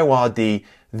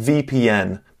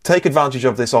NORD-VPN. Take advantage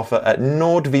of this offer at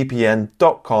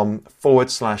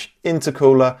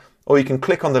nordvpn.com/intercooler, or you can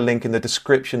click on the link in the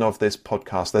description of this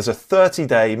podcast. There's a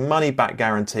 30-day money-back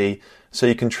guarantee, so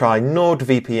you can try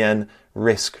NordVPN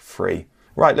risk-free.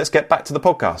 Right, let's get back to the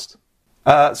podcast.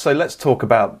 So let's talk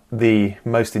about the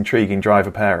most intriguing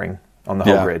driver pairing on the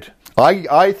whole grid.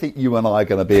 I think you and I are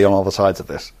going to be on other sides of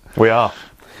this. We are.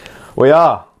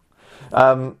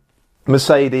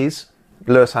 Mercedes,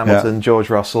 Lewis Hamilton,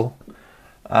 George Russell.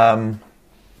 I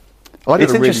did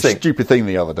a really stupid thing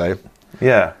the other day.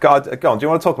 Yeah, go on. Do you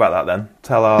want to talk about that then?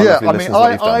 Tell our listeners what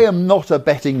you've done. I am not a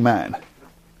betting man.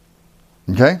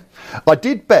 Okay, I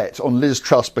did bet on Liz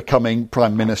Truss becoming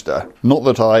Prime Minister. Not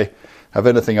that I have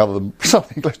anything other than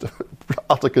something close to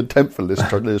utter contempt for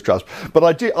Liz Truss, but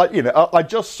I did. I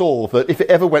just saw that if it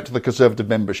ever went to the Conservative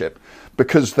membership,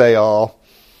 because they are.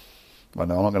 Well,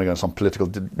 no, I'm not going to go on some political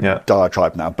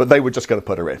diatribe now, but they were just going to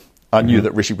put her in. I knew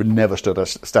that Rishi would never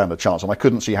stand a chance, and I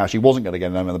couldn't see how she wasn't going to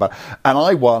get a name in the bag. And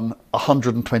I won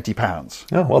 £120.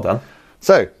 Oh, well done.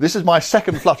 So, this is my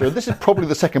second flutter, and this is probably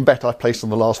the second bet I've placed in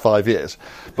the last 5 years.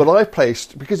 But I've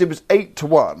placed, because it was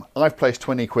 8-1, I've placed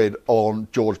 20 quid on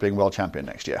George being world champion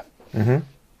next year.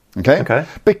 Mm-hmm. Okay?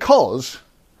 Because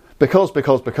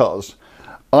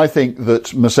I think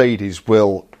that Mercedes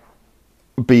will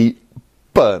be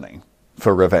burning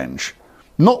for revenge.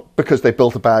 Not because they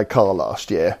built a bad car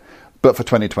last year, but for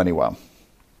 2021.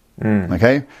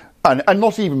 Okay? And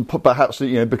not even perhaps,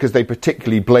 because they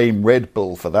particularly blame Red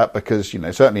Bull for that, because,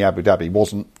 certainly Abu Dhabi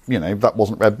wasn't, that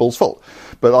wasn't Red Bull's fault.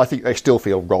 But I think they still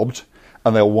feel robbed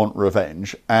and they'll want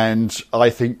revenge. And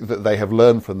I think that they have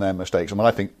learned from their mistakes. And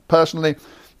I think, personally,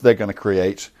 they're going to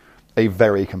create a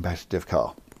very competitive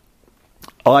car.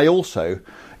 I also,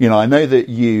 I know that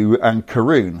you and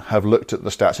Karun have looked at the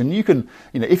stats, and you can,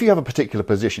 if you have a particular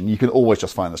position, you can always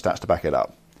just find the stats to back it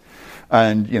up.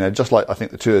 And, just like I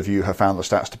think the two of you have found the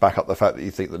stats to back up the fact that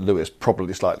you think that Lewis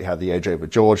probably slightly had the edge over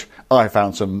George, I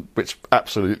found some which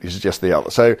absolutely suggest the other.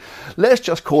 So let's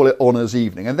just call it honours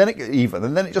evening, and then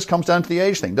it just comes down to the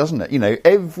age thing, doesn't it?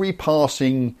 Every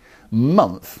passing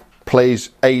month plays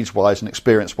age-wise and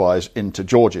experience-wise into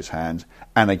George's hand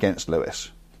and against Lewis,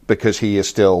 because he is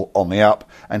still on the up,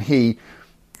 and he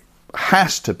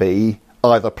has to be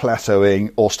either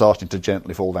plateauing or starting to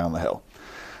gently fall down the hill.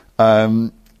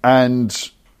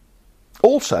 And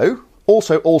also,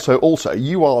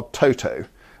 you are Toto,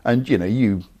 and,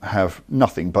 you have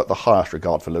nothing but the highest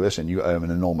regard for Lewis, and you owe him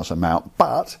an enormous amount,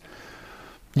 but,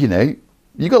 you've got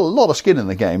a lot of skin in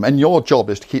the game, and your job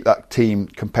is to keep that team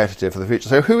competitive for the future.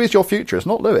 So who is your future? It's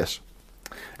not Lewis.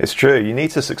 It's true. You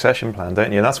need a succession plan,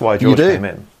 don't you? And that's why George came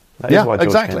in. That is why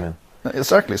George came in.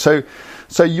 Exactly. So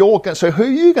who are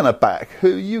you going to back?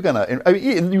 Who are you going to?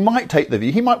 You might take the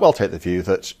view. He might well take the view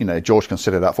that George can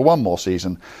sit it out for one more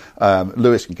season.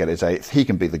 Lewis can get his 8th. He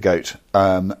can be the GOAT,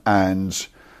 and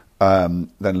then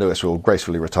Lewis will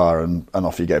gracefully retire and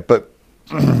off you go. But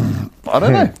I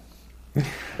don't know.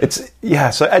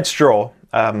 So Ed Straw,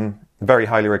 very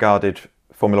highly regarded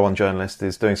Formula One journalist,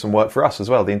 is doing some work for us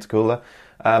as well, the Intercooler,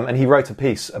 and he wrote a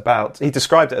piece about. He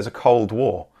described it as a Cold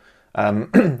War.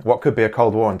 What could be a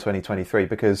Cold War in 2023,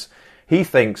 because he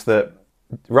thinks that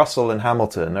Russell and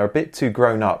Hamilton are a bit too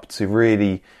grown up to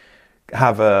really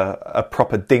have a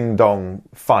proper ding-dong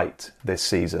fight this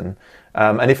season.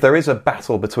 And if there is a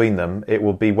battle between them, it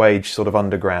will be waged sort of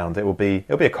underground. It'll be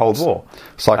a Cold War.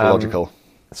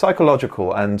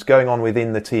 Psychological and going on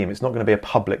within the team. It's not going to be a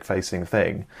public-facing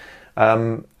thing.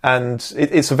 And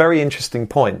it's a very interesting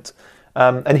point.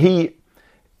 And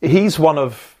he's one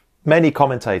of many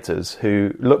commentators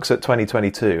who looks at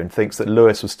 2022 and thinks that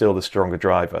Lewis was still the stronger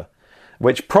driver,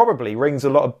 which probably rings a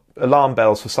lot of alarm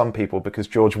bells for some people, because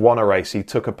George won a race, he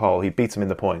took a pole, he beat him in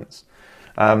the points.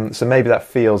 So maybe that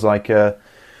feels like a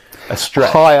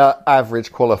stretch. Higher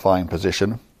average qualifying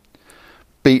position,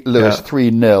 beat Lewis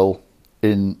 3-0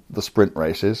 in the sprint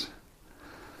races.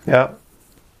 Yeah.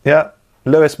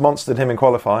 Lewis monstered him in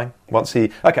qualifying once he...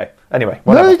 Okay, anyway,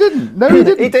 whatever. No, he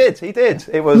didn't. He did.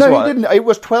 It was he didn't. It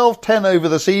was 12-10 over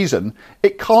the season.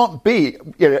 It can't be...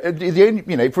 for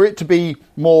it to be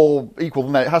more equal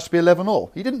than that, it has to be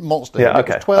 11-all. He didn't monster him.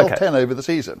 Okay, it was 12-10 over the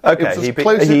season. Okay, it was as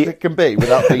close as it can be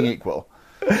without being equal.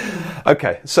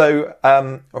 Okay, so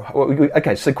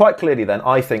quite clearly then,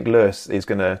 I think Lewis is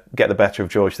going to get the better of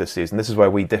George this season. This is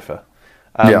where we differ.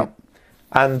 And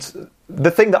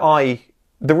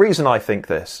the reason I think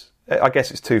this, I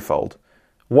guess it's twofold.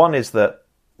 One is that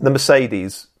the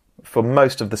Mercedes, for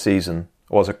most of the season,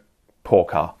 was a poor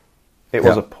car. It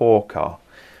was a poor car.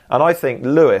 And I think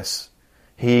Lewis,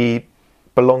 he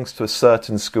belongs to a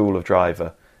certain school of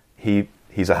driver.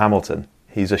 He's a Hamilton,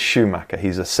 he's a Schumacher,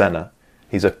 he's a Senna,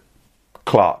 he's a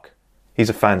Clark, he's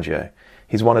a Fangio.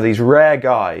 He's one of these rare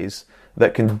guys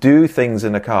that can do things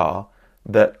in a car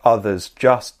that others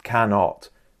just cannot,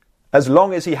 as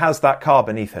long as he has that car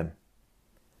beneath him.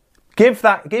 Give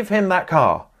him that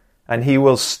car, and he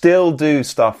will still do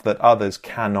stuff that others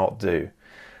cannot do.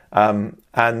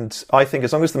 And I think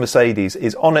as long as the Mercedes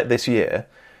is on it this year,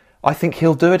 I think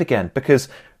he'll do it again, because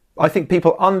I think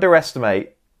people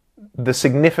underestimate the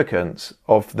significance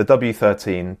of the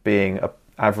W13 being an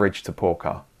average to poor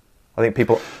car. I think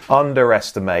people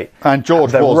underestimate and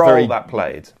George the was role that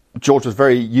played. George was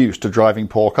very used to driving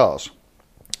poor cars.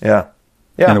 Yeah.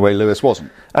 Yeah. In a way Lewis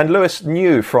wasn't. And Lewis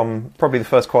knew from probably the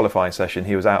first qualifying session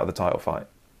he was out of the title fight.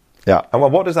 Yeah. And well,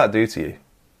 what does that do to you?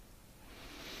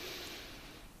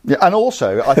 Yeah, and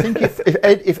also I think if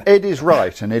Ed is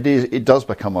right, and it does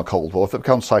become a Cold War, if it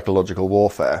becomes psychological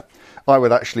warfare, I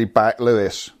would actually back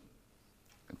Lewis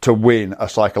to win a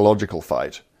psychological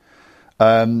fight,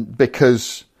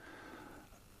 because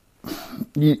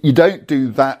you don't do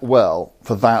that well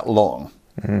for that long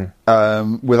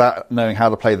without knowing how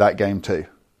to play that game too.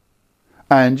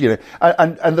 And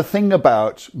and the thing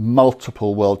about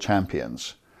multiple world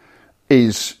champions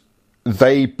is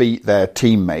they beat their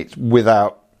teammates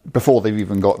before they've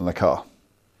even got in the car,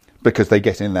 because they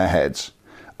get in their heads.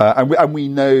 And we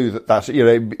know that's,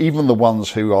 even the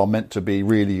ones who are meant to be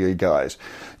really good guys,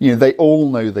 they all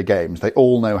know the games, they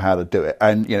all know how to do it.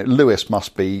 And, Lewis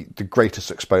must be the greatest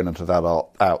exponent of that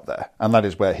out there. And that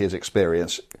is where his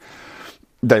experience,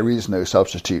 there is no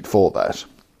substitute for that.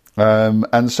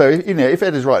 And so, if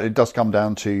Ed is right, it does come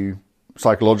down to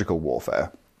psychological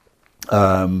warfare.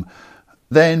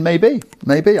 Then maybe.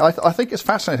 I think it's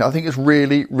fascinating. I think it's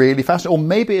really, really fascinating. Or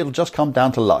maybe it'll just come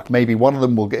down to luck. Maybe one of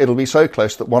them it'll be so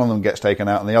close that one of them gets taken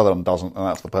out and the other one doesn't, and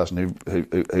that's the person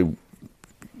who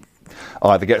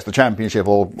either gets the championship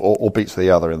or beats the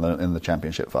other in the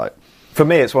championship fight. For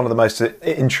me, it's one of the most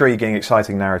intriguing,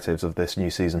 exciting narratives of this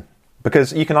new season.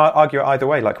 Because you can argue it either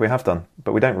way, like we have done,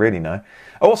 but we don't really know.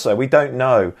 Also, we don't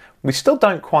know. We still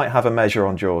don't quite have a measure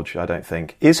on George, I don't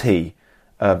think. Is he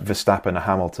a Verstappen, a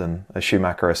Hamilton, a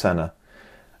Schumacher, a Senna?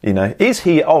 Is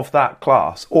he of that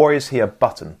class, or is he a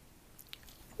Button?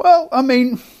 Well, I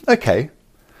mean, okay.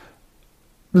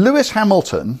 Lewis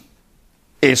Hamilton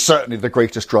is certainly the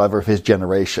greatest driver of his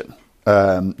generation.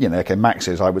 Max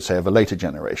is, I would say, of a later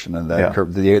generation, and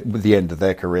the end of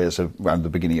their careers and the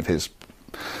beginning of his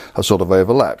have sort of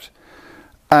overlapped.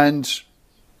 And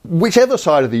whichever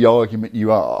side of the argument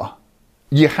you are,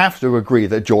 you have to agree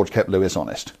that George kept Lewis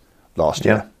honest last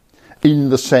year in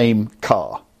the same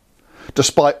car,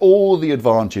 despite all the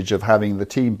advantage of having the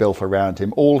team built around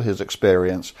him, all his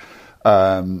experience.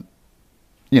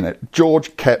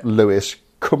 George kept Lewis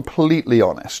completely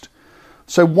honest.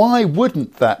 So why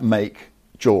wouldn't that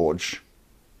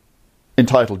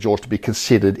entitle George to be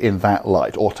considered in that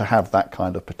light, or to have that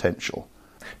kind of potential?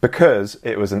 Because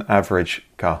it was an average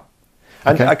car.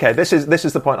 And okay, this is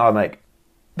the point I'll make.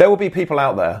 There will be people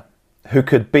out there who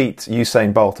could beat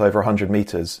Usain Bolt over 100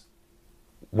 metres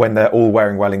when they're all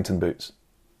wearing Wellington boots.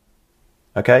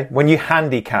 Okay? When you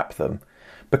handicap them.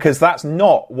 Because that's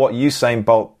not what Usain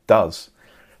Bolt does.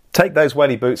 Take those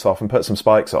welly boots off and put some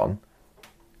spikes on.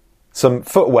 Some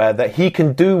footwear that he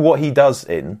can do what he does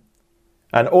in.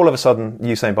 And all of a sudden,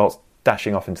 Usain Bolt's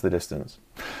dashing off into the distance.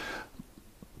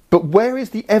 But where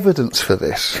is the evidence for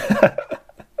this?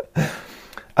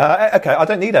 Okay, I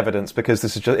don't need evidence, because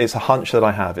it's a hunch that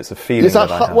I have. It's a feeling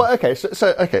that I have. Well, okay,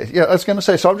 I was going to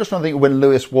say, so I'm just trying to think when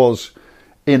Lewis was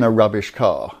in a rubbish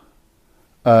car.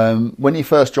 When he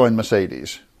first joined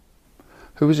Mercedes,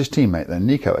 who was his teammate then?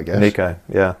 Nico, I guess. Nico,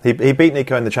 yeah. He beat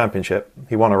Nico in the championship.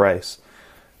 He won a race.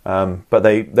 But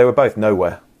they were both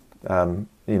nowhere,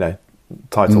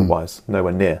 title-wise,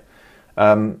 nowhere near.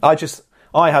 I just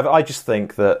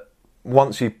think that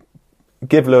once you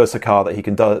give Lewis a car that he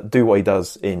can do what he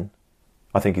does in,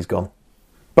 I think he's gone.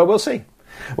 But we'll see.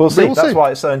 We'll see. That's why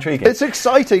it's so intriguing. It's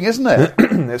exciting, isn't it?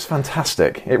 It's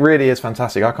fantastic. It really is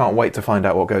fantastic. I can't wait to find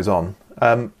out what goes on.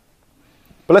 But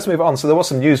let's move on. So there was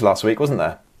some news last week, wasn't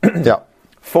there? Yeah.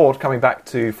 Ford coming back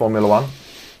to Formula One.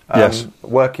 Yes.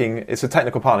 It's a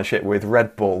technical partnership with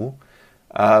Red Bull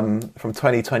from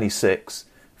 2026.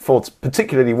 Ford's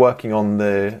particularly working on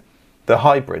the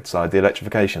hybrid side, the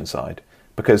electrification side,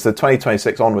 because the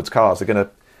 2026 onwards cars are going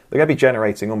to be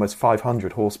generating almost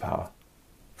 500 horsepower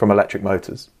from electric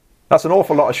motors. That's an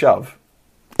awful lot of shove.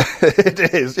 It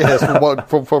is, yes,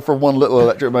 from one little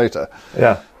electric motor.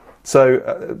 Yeah.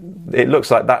 So it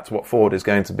looks like that's what Ford is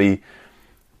going to be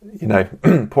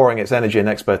pouring its energy and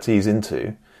expertise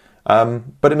into.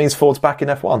 But it means Ford's back in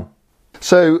F1.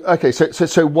 So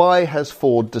why has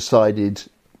Ford decided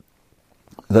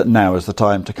that now is the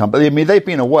time to come? But I mean, they've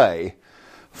been away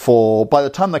by the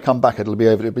time they come back, it'll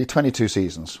be 22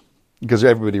 seasons, because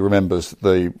everybody remembers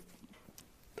the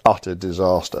utter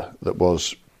disaster that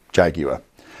was Jaguar.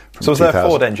 So was there a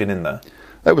Ford engine in there?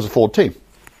 It was a Ford team.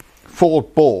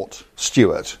 Ford bought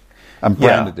Stewart and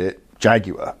branded it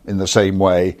Jaguar in the same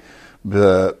way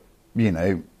that,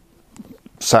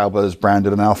 Sauber's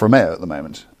branded an Alfa Romeo at the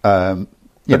moment. But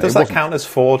does that count as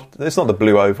Ford? It's not the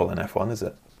blue oval in F1, is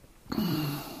it?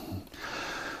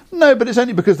 No, but it's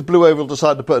only because the blue oval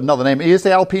decided to put another name. Is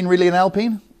the Alpine really an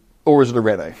Alpine? Or is it a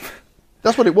Renault?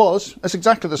 That's what it was. It's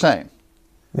exactly the same.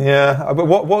 Yeah, but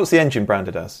what was the engine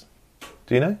branded as?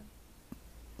 Do you know?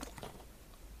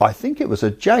 I think it was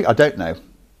a Jag. I don't know.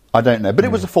 But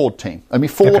it was a Ford team. I mean,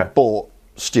 Ford bought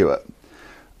Stewart.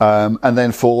 And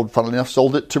then Ford, funnily enough,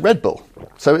 sold it to Red Bull.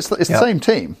 So it's the same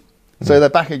team. So they're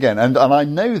back again. And I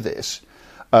know this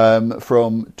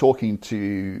from talking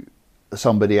to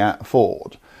somebody at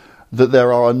Ford, that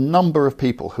there are a number of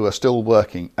people who are still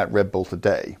working at Red Bull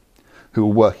today who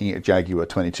were working at Jaguar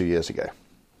 22 years ago.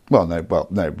 Well,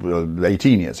 no,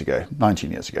 18 years ago,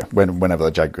 19 years ago, whenever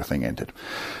the Jaguar thing ended.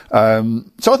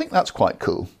 So I think that's quite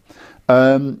cool.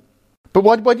 But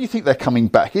why do you think they're coming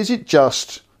back? Is it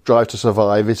just Drive to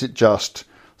Survive? Is it just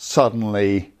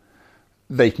suddenly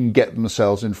they can get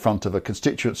themselves in front of a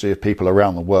constituency of people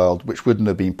around the world, which wouldn't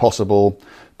have been possible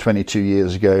 22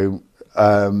 years ago?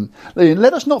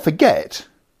 Let us not forget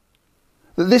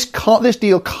that this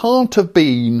deal can't have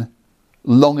been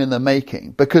long in the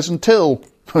making, because until,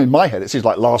 in my head, it seems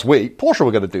like last week, Porsche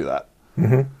were going to do that.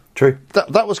 Mm-hmm. True.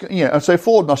 That was, and so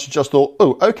Ford must have just thought,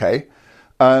 oh, okay,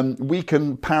 we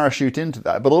can parachute into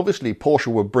that. But obviously Porsche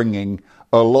were bringing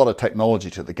a lot of technology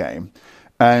to the game,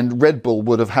 and Red Bull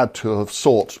would have had to have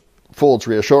sought Ford's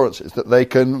reassurances that they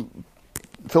can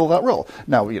fill that role.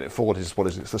 Now, Ford is,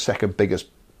 it's the second biggest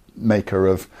maker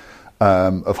of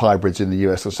hybrids in the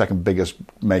US, the second biggest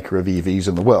maker of EVs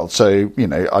in the world. So,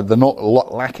 they're not a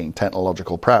lot lacking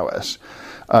technological prowess.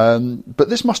 But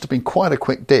this must have been quite a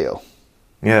quick deal.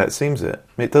 Yeah, it seems it.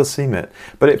 It does seem it.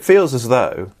 But it feels as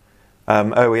though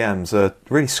OEMs are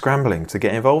really scrambling to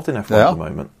get involved in F1 at the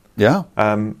moment. Yeah.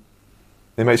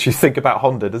 It makes you think about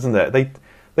Honda, doesn't it?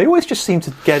 They always just seem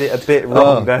to get it a bit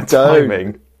wrong, their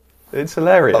timing. It's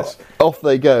hilarious. Off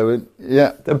they go,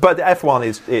 yeah. But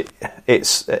F1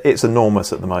 it's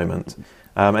enormous at the moment,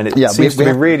 and it seems to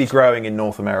be really growing in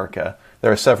North America.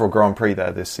 There are several Grand Prix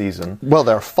there this season. Well,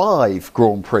 there are 5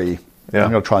 Grand Prix. Yeah.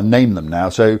 I'm going to try and name them now.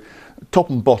 So, top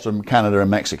and bottom, Canada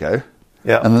and Mexico.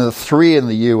 Yeah. And then there are 3 in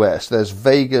the US. There's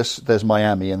Vegas, there's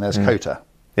Miami, and there's COTA.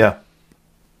 Yeah.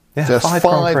 So there's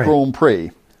 5 Grand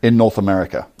Prix in North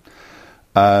America.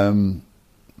 And,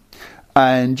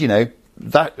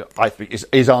 that, I think,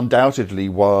 is undoubtedly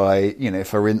why,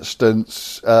 for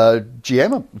instance,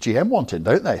 GM wanted,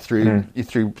 don't they, through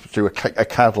a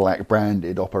Cadillac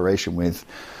branded operation with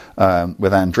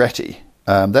Andretti.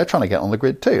 They're trying to get on the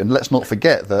grid too. And let's not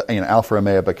forget that Alfa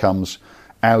Romeo becomes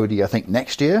Audi, I think,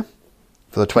 next year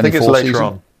for the 24 season. I think it's later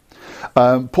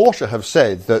on. Porsche have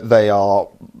said that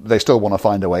they still want to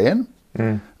find a way in.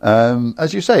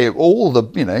 As you say, all the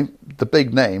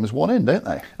big names want in, don't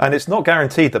they? And it's not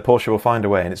guaranteed that Porsche will find a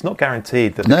way, and it's not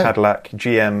guaranteed that the Cadillac,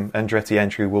 GM, Andretti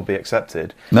entry will be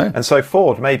accepted. No. And so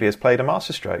Ford maybe has played a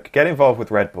masterstroke. Get involved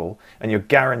with Red Bull, and you're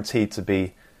guaranteed to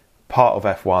be part of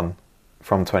F1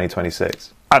 from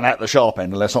 2026. And at the sharp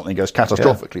end, unless something goes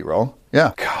catastrophically wrong.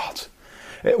 Yeah. God.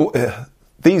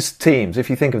 These teams, if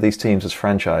you think of these teams as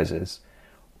franchises,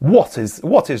 what is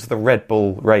the Red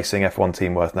Bull Racing F1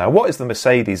 team worth now? What is the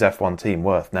Mercedes F1 team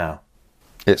worth now?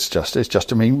 It's just.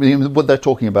 I mean, what they're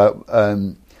talking about.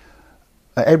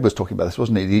 Ed was talking about this,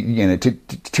 wasn't he?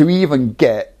 To even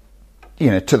get,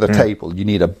 to the table, you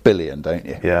need $1 billion, don't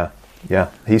you? Yeah.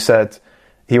 He said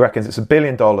he reckons it's $1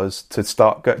 billion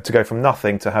to go from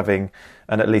nothing to having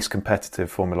an at least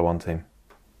competitive Formula One team.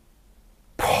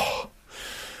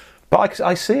 But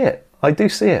I see it. I do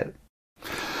see it.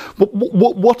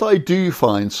 What I do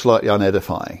find slightly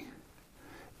unedifying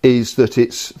is that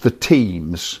it's the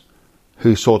teams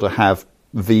who sort of have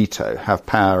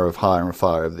power of hire and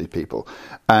fire over these people.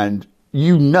 And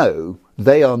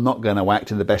they are not going to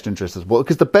act in the best interest of the sport,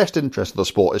 because the best interest of the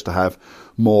sport is to have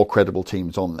more credible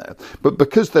teams on there. But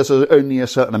because there's only a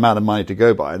certain amount of money to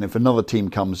go by, and if another team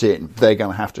comes in, they're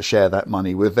going to have to share that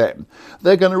money with them.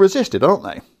 They're going to resist it, aren't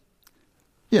they?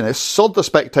 Sod the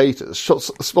spectators,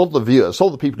 sod the viewers,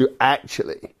 sod the people who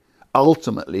actually,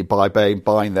 ultimately, by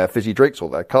buying their fizzy drinks or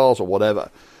their cars or whatever,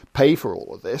 pay for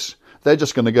all of this. They're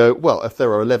just going to go, well, if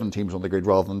there are 11 teams on the grid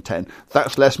rather than 10,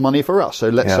 that's less money for us, so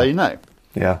let's say no.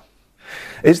 Yeah.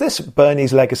 Is this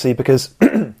Bernie's legacy? Because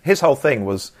his whole thing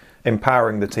was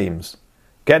empowering the teams,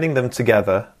 getting them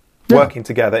together, working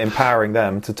together, empowering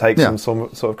them to take some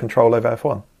sort of control over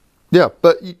F1. Yeah,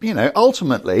 but,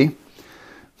 ultimately,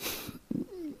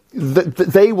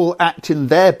 they will act in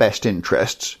their best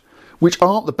interests, which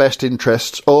aren't the best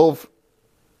interests of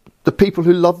the people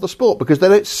who love the sport, because they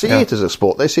don't see it as a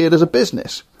sport, they see it as a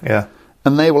business. Yeah.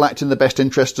 And they will act in the best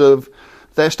interest of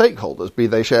their stakeholders, be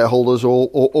they shareholders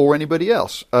or anybody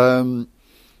else. And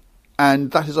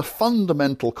that is a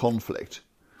fundamental conflict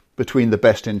between the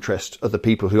best interest of the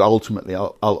people who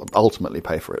ultimately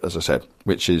pay for it, as I said,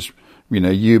 which is,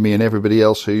 you, me and everybody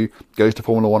else who goes to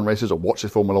Formula One races or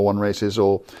watches Formula One races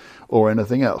or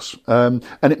anything else. And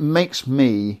it makes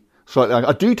me slightly,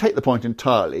 I do take the point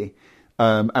entirely.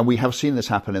 And we have seen this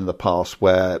happen in the past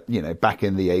where, back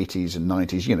in the 80s and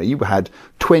 90s, you had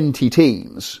 20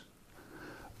 teams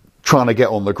trying to get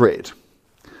on the grid.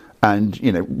 And,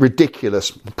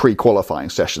 ridiculous pre-qualifying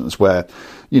sessions where,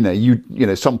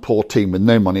 some poor team with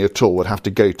no money at all would have to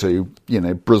go to,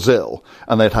 Brazil,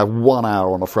 and they'd have 1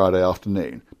 hour on a Friday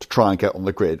afternoon to try and get on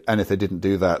the grid. And if they didn't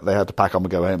do that, they had to pack up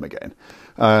and go home again.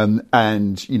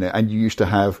 And you used to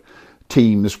have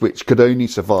teams which could only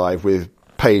survive with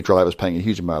paid drivers paying a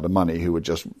huge amount of money who were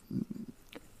just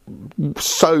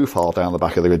so far down the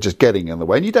back of the grid, just getting in the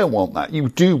way. And you don't want that. You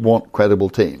do want credible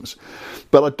teams.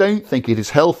 But I don't think it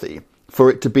is healthy for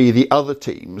it to be the other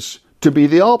teams to be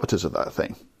the arbiters of that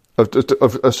thing,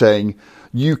 of saying,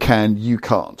 you can, you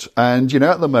can't. And,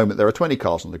 at the moment, there are 20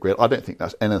 cars on the grid. I don't think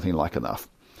that's anything like enough.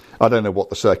 I don't know what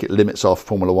the circuit limits are for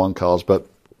Formula One cars, but,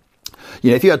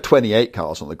 if you had 28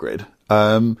 cars on the grid,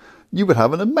 you would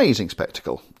have an amazing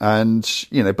spectacle. And,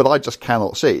 but I just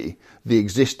cannot see the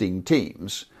existing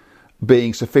teams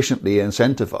being sufficiently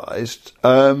incentivized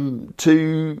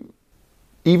to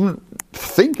even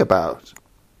think about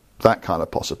that kind of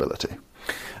possibility.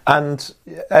 And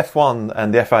F1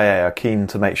 and the FIA are keen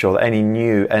to make sure that any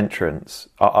new entrants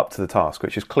are up to the task,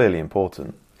 which is clearly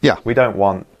important. Yeah. We don't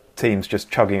want teams just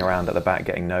chugging around at the back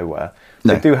getting nowhere.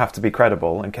 No. They do have to be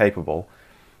credible and capable.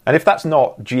 And if that's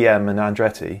not GM and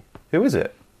Andretti, who is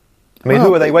it? I mean,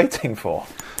 who are they waiting for?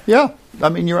 Yeah, I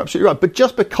mean, you're absolutely right. But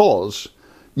just because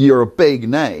you're a big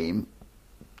name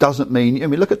doesn't mean...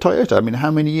 look at Toyota. I mean,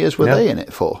 how many years were they in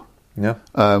it for? Yeah.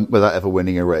 Without ever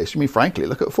winning a race. I mean, frankly,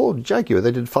 look at Ford and Jaguar.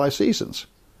 They did 5 seasons.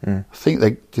 I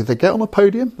think did they get on a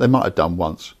podium? They might have done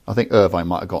once. I think Irvine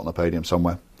might have got on a podium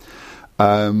somewhere.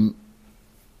 So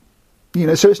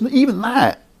it's even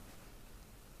that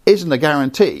isn't a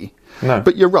guarantee. No.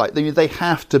 But you're right. They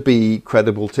have to be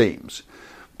credible teams.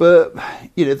 But,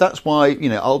 that's why,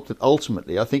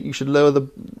 ultimately, I think you should lower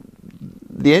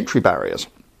the entry barriers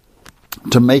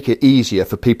to make it easier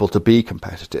for people to be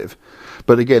competitive.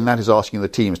 But again, that is asking the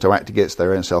teams to act against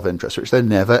their own self-interest, which they're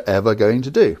never, ever going to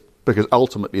do. Because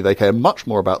ultimately, they care much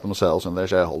more about themselves and their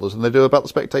shareholders than they do about the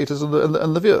spectators and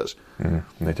the viewers.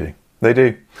 They do. They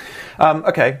do.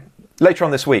 Okay. Later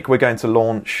on this week, we're going to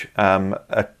launch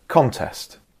a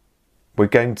contest. We're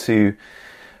going to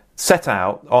set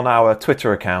out on our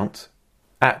Twitter account,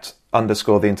 @_the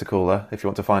intercooler, if you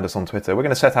want to find us on Twitter. We're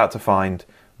going to set out to find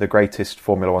the greatest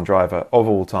Formula One driver of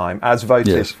all time, as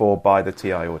voted for by the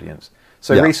TI audience.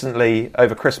 So recently,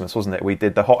 over Christmas, wasn't it, we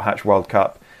did the Hot Hatch World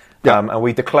Cup, and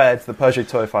we declared the Peugeot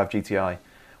 205 GTI.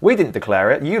 We didn't declare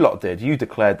it, you lot did. You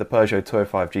declared the Peugeot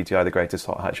 205 GTI the greatest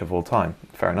hot hatch of all time.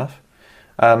 Fair enough.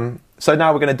 So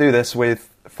now we're going to do this with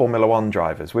Formula One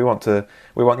drivers. We want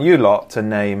you lot to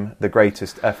name the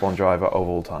greatest F1 driver of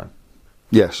all time.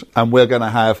 Yes, and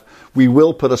we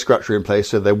will put a structure in place,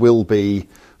 so there will be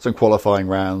some qualifying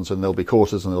rounds, and there'll be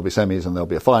quarters, and there'll be semis, and there'll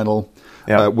be a final.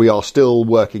 Yeah. We are still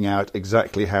working out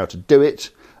exactly how to do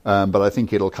it, but I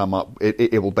think it'll come up.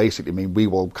 It will basically mean we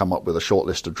will come up with a short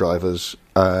list of drivers,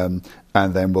 and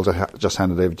then we'll just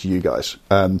hand it over to you guys.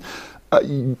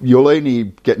 You'll only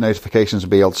get notifications and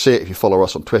be able to see it if you follow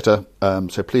us on Twitter,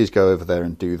 so please go over there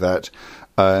and do that.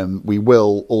 We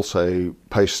will also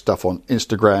post stuff on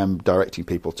Instagram directing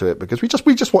people to it, because we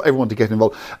just want everyone to get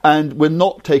involved. And we're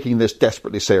not taking this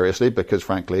desperately seriously, because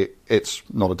frankly it's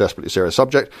not a desperately serious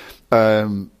subject.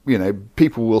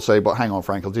 People will say, but hang on,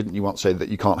 Frankel, didn't you once say that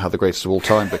you can't have the greatest of all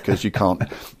time because you can't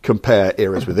compare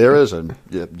eras with eras? And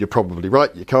you're probably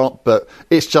right, you can't, but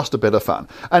it's just a bit of fun.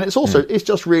 And it's also it's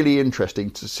just really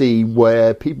interesting to see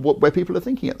where people are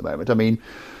thinking at the moment. I mean,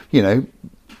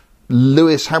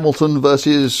 Lewis Hamilton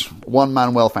versus Juan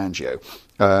Manuel Fangio.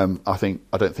 I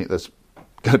don't think there's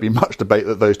going to be much debate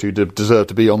that those two deserve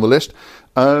to be on the list.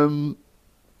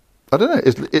 I don't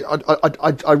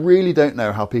know. I really don't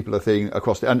know how people are feeling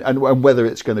across and whether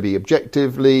it's going to be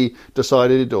objectively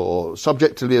decided or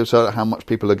subjectively decided, how much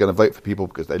people are going to vote for people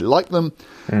because they like them,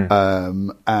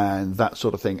 and that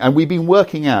sort of thing. And we've been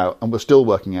working out, and we're still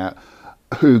working out,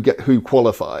 who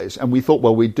qualifies. And we thought,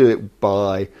 well, we'd do it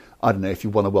by, I don't know, if you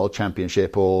won a world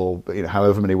championship or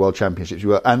however many world championships you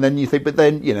were. And then you think, but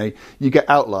then you get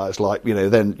outliers like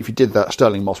then if you did that,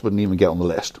 Sterling Moss wouldn't even get on the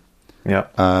list. Yeah.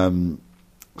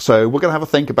 So we're going to have a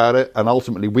think about it, and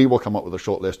ultimately we will come up with a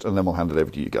short list, and then we'll hand it over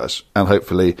to you guys. And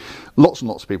hopefully lots and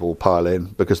lots of people will pile in,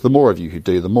 because the more of you who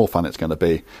do, the more fun it's going to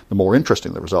be, the more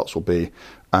interesting the results will be,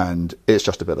 and it's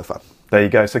just a bit of fun. There you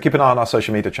go. So keep an eye on our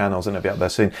social media channels, and it'll be up there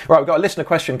soon. Right, we've got a listener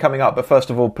question coming up, but first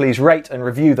of all, please rate and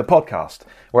review the podcast.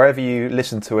 Wherever you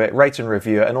listen to it, rate and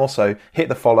review it, and also hit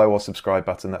the follow or subscribe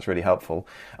button. That's really helpful.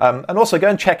 And also go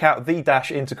and check out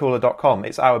the-intercooler.com.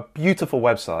 It's our beautiful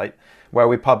website where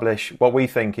we publish what we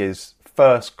think is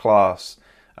first-class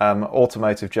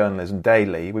automotive journalism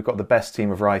daily. We've got the best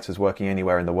team of writers working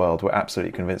anywhere in the world. We're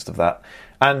absolutely convinced of that.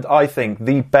 And I think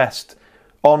the best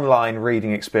online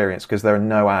reading experience, because there are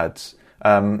no ads.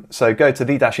 So go to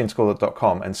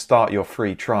the-intercooler.com and start your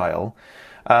free trial.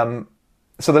 So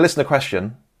the listener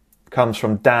question comes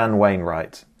from Dan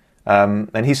Wainwright.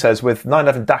 And he says, with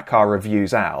 911 Dakar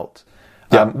reviews out,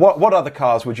 what other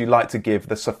cars would you like to give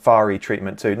the safari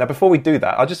treatment to? Now, before we do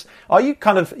that,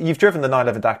 you've driven the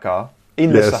 911 Dakar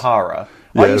in the Sahara.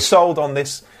 Are you sold on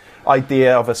this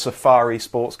idea of a safari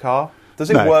sports car? Does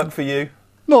it work for you?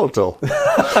 Not at all.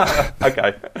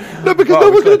 Okay. No, because no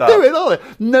one's going to do it, are they?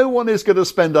 No one is going to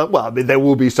spend there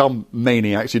will be some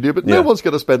maniacs who do, but no one's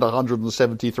going to spend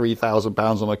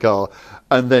 £173,000 on a car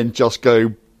and then just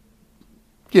go,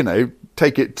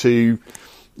 take it to,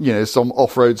 some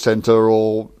off-road centre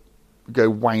or go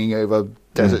wanging over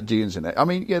desert dunes in it. I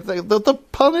mean, the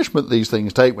punishment these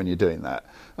things take when you're doing that,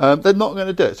 they're not going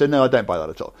to do it. So no, I don't buy that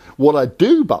at all. What I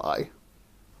do buy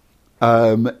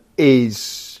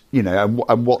is,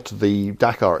 and what the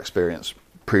Dakar experience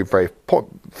proved very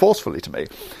forcefully to me,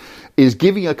 is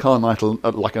giving a car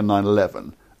like a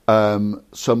 911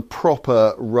 some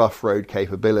proper rough road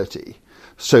capability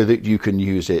so that you can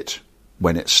use it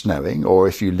when it's snowing, or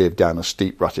if you live down a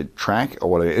steep rutted track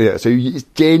or whatever. So it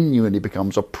genuinely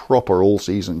becomes a proper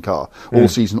all-season car,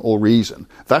 all-season, all-reason.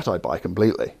 That I buy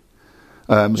completely.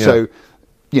 So,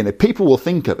 people will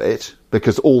think of it,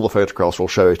 because all the photographs will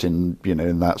show it in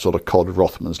that sort of Cod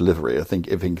Rothman's livery. I think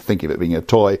of it being a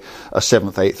toy, a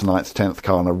 7th, 8th, 9th, 10th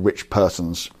car in a rich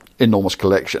person's enormous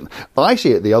collection. I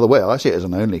see it the other way. I see it as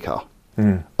an only car.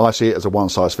 I see it as a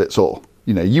one-size-fits-all.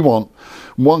 You want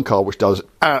one car which does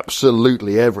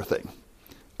absolutely everything,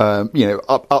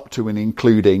 up to and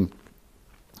including,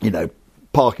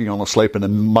 parking on a slope in a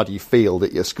muddy field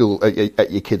at your school,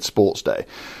 at your kid's sports day.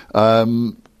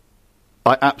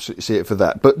 I absolutely see it for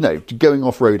that. But no, going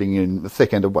off-roading in the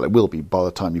thick end of it will be, by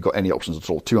the time you've got any options at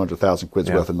all, 200,000 quid's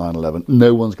worth of 911.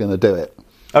 No one's going to do it.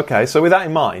 Okay, so with that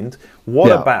in mind,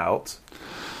 what about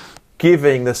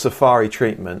giving the safari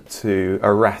treatment to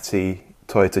a ratty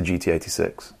Toyota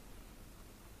GT86?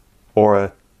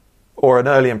 Or an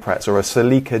early Impreza, or a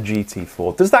Celica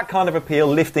GT4? Does that kind of appeal,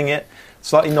 lifting it,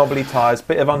 slightly knobbly tyres,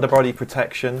 bit of underbody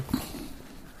protection?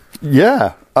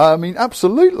 Yeah, I mean,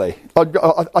 absolutely.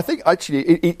 I think actually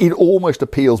it almost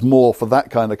appeals more for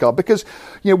that kind of car, because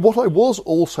what I was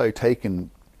also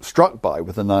struck by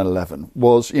with the 911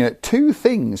 was two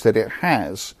things that it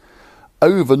has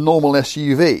over normal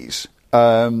SUVs.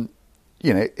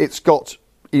 It's got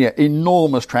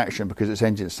enormous traction because its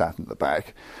engine sat in the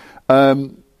back.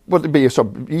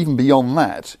 Even beyond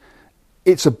that,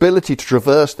 its ability to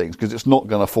traverse things, because it's not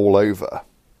going to fall over.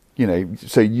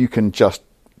 So you can just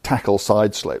tackle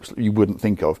side slopes that you wouldn't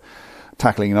think of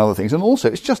tackling in other things. And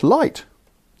also, it's just light.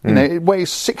 It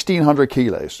weighs 1,600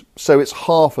 kilos, so it's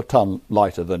half a ton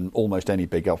lighter than almost any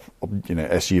big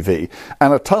SUV,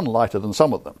 and a ton lighter than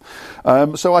some of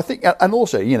them. So I think, and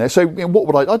also, what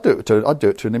would I'd do it to? I'd do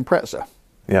it to an Impreza.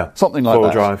 Yeah, something like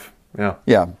that. 4-wheel drive.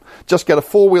 Yeah. Just get a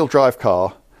 4-wheel drive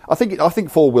car. I think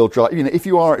 4-wheel drive. If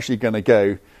you are actually going to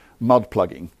go mud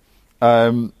plugging,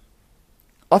 I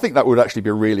think that would actually be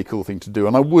a really cool thing to do.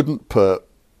 And I wouldn't put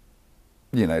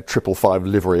 555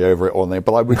 livery over it on there,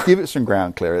 but I would give it some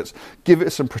ground clearance, give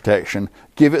it some protection,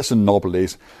 give it some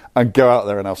knobblies, and go out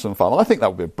there and have some fun. I think that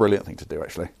would be a brilliant thing to do.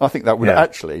 Actually, I think that would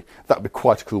that'd be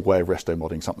quite a cool way of resto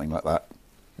modding something like that.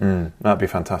 That'd be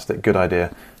fantastic. Good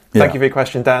idea. Thank you for your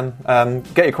question, Dan.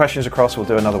 Get your questions across. We'll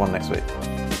do another one next week.